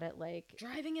think about it. Like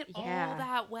driving it all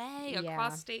that way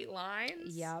across state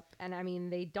lines. Yep. And I mean,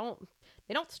 they don't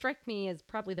strike me as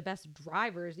probably the best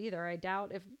drivers either. I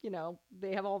doubt if, you know,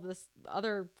 they have all this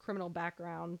other criminal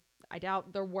background. I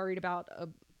doubt they're worried about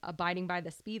abiding by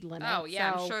the speed limit. Oh,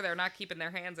 yeah, so, I'm sure they're not keeping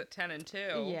their hands at 10 and 2.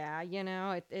 Yeah, you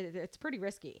know, it's pretty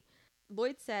risky.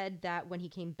 Lloyd said that when he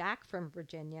came back from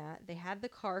Virginia, they had the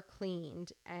car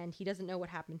cleaned, and he doesn't know what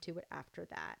happened to it after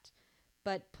that.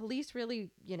 But police really,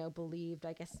 you know, believed,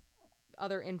 I guess,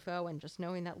 other info and just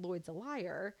knowing that Lloyd's a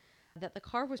liar, that the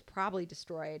car was probably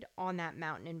destroyed on that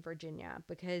mountain in Virginia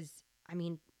because, I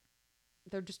mean,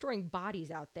 they're destroying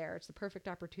bodies out there. It's the perfect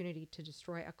opportunity to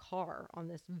destroy a car on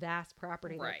this vast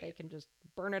property that they can just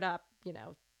burn it up, you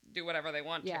know. Do whatever they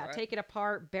want to. Yeah, take it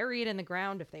apart, bury it in the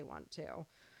ground if they want to.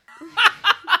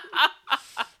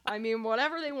 I mean,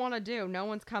 whatever they want to do, no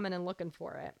one's coming and looking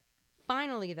for it.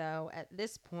 Finally, though, at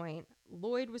this point,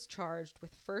 Lloyd was charged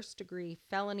with first-degree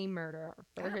felony murder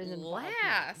for his involvement.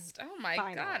 Oh my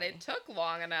God, it took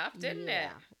long enough, didn't it?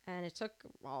 And it took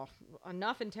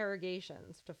enough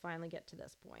interrogations to finally get to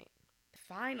this point.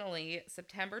 finally,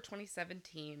 September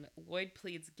 2017, Lloyd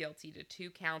pleads guilty to 2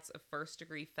 counts of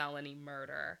first-degree felony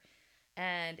murder.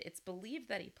 And it's believed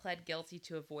that he pled guilty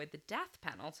to avoid the death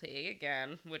penalty,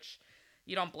 again, which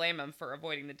you don't blame him for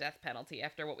avoiding the death penalty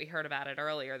after what we heard about it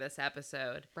earlier this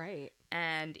episode. Right.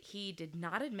 And he did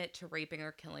not admit to raping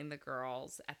or killing the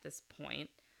girls at this point.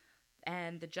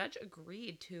 And the judge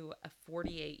agreed to a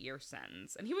 48-year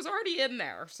sentence. And he was already in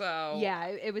there, so... Yeah,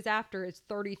 it was after his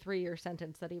 33-year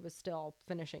sentence that he was still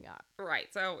finishing up.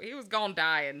 Right, so he was gonna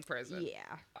die in prison.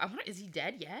 Yeah. Is he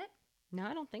dead yet? No,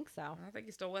 I don't think so. I think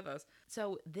he's still with us.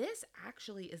 So this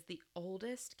actually is the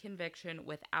oldest conviction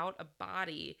without a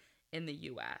body in the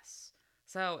U.S.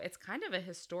 So it's kind of a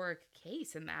historic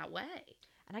case in that way.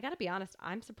 And I gotta be honest,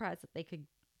 I'm surprised that they could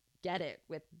get it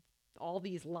with all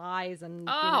these lies and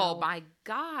my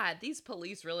God, these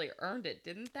police really earned it,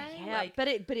 didn't they? Yeah, but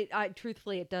it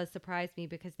truthfully it does surprise me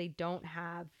because they don't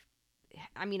have.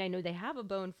 I mean, I know they have a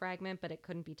bone fragment, but it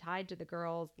couldn't be tied to the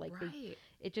girls. Like, right.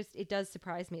 It does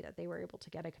surprise me that they were able to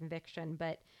get a conviction.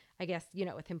 But I guess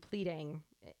with him pleading,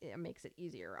 it makes it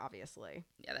easier, obviously.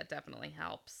 Yeah, that definitely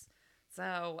helps.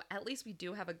 So at least we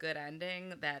do have a good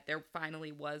ending that there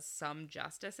finally was some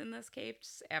justice in this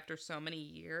case after so many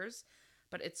years.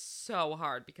 But it's so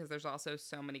hard because there's also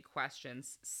so many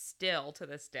questions still to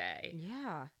this day.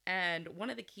 Yeah. And one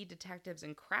of the key detectives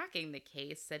in cracking the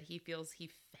case said he feels he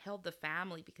failed the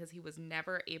family because he was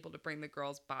never able to bring the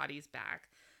girls' bodies back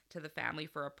to the family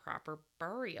for a proper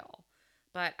burial.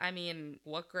 But, I mean,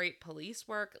 what great police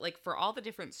work. Like, for all the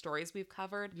different stories we've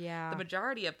covered, yeah, the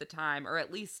majority of the time, or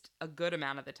at least a good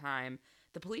amount of the time,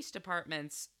 the police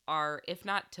departments are, if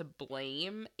not to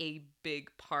blame, a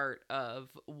big part of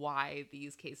why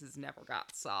these cases never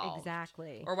got solved.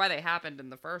 Exactly. Or why they happened in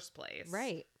the first place.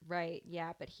 Right.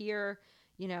 Yeah. But here,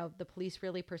 the police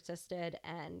really persisted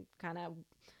and kind of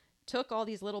took all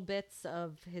these little bits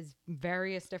of his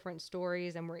various different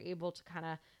stories and were able to kind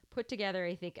of put together,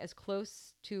 I think, as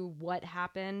close to what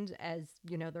happened as,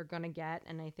 they're going to get.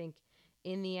 And I think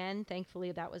in the end,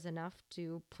 thankfully, that was enough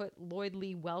to put Lloyd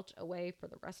Lee Welch away for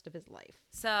the rest of his life.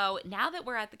 So now that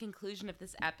we're at the conclusion of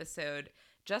this episode,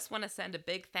 just want to send a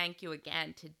big thank you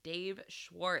again to Dave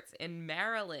Schwartz in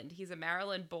Maryland. He's a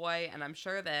Maryland boy, and I'm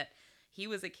sure that he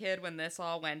was a kid when this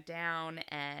all went down,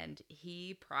 and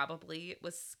he probably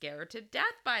was scared to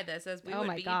death by this, as we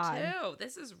would be too.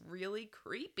 This is really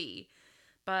creepy.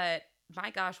 But my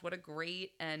gosh, what a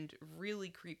great and really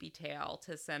creepy tale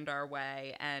to send our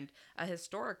way, and a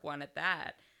historic one at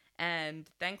that. And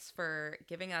thanks for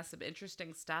giving us some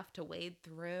interesting stuff to wade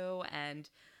through, and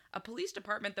a police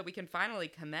department that we can finally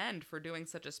commend for doing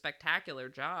such a spectacular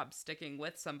job sticking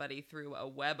with somebody through a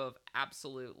web of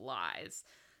absolute lies.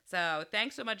 So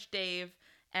thanks so much, Dave,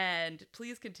 and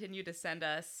please continue to send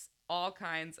us all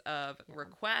kinds of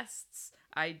requests,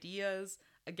 ideas.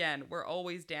 Again, we're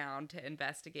always down to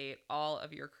investigate all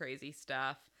of your crazy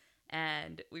stuff,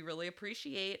 and we really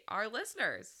appreciate our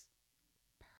listeners.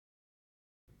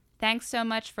 Thanks so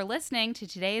much for listening to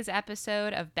today's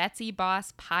episode of Betsy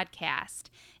Boss Podcast.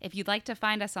 If you'd like to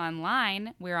find us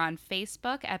online, we're on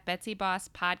Facebook at Betsy Boss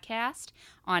Podcast,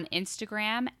 on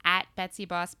Instagram at Betsy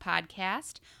Boss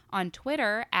Podcast, on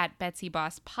Twitter at Betsy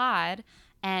Boss Pod,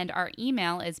 and our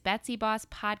email is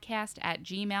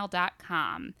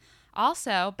betsybosspodcast@gmail.com.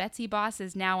 Also, Betsy Boss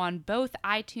is now on both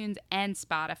iTunes and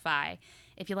Spotify.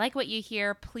 If you like what you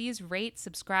hear, please rate,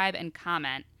 subscribe, and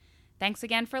comment. Thanks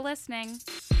again for listening.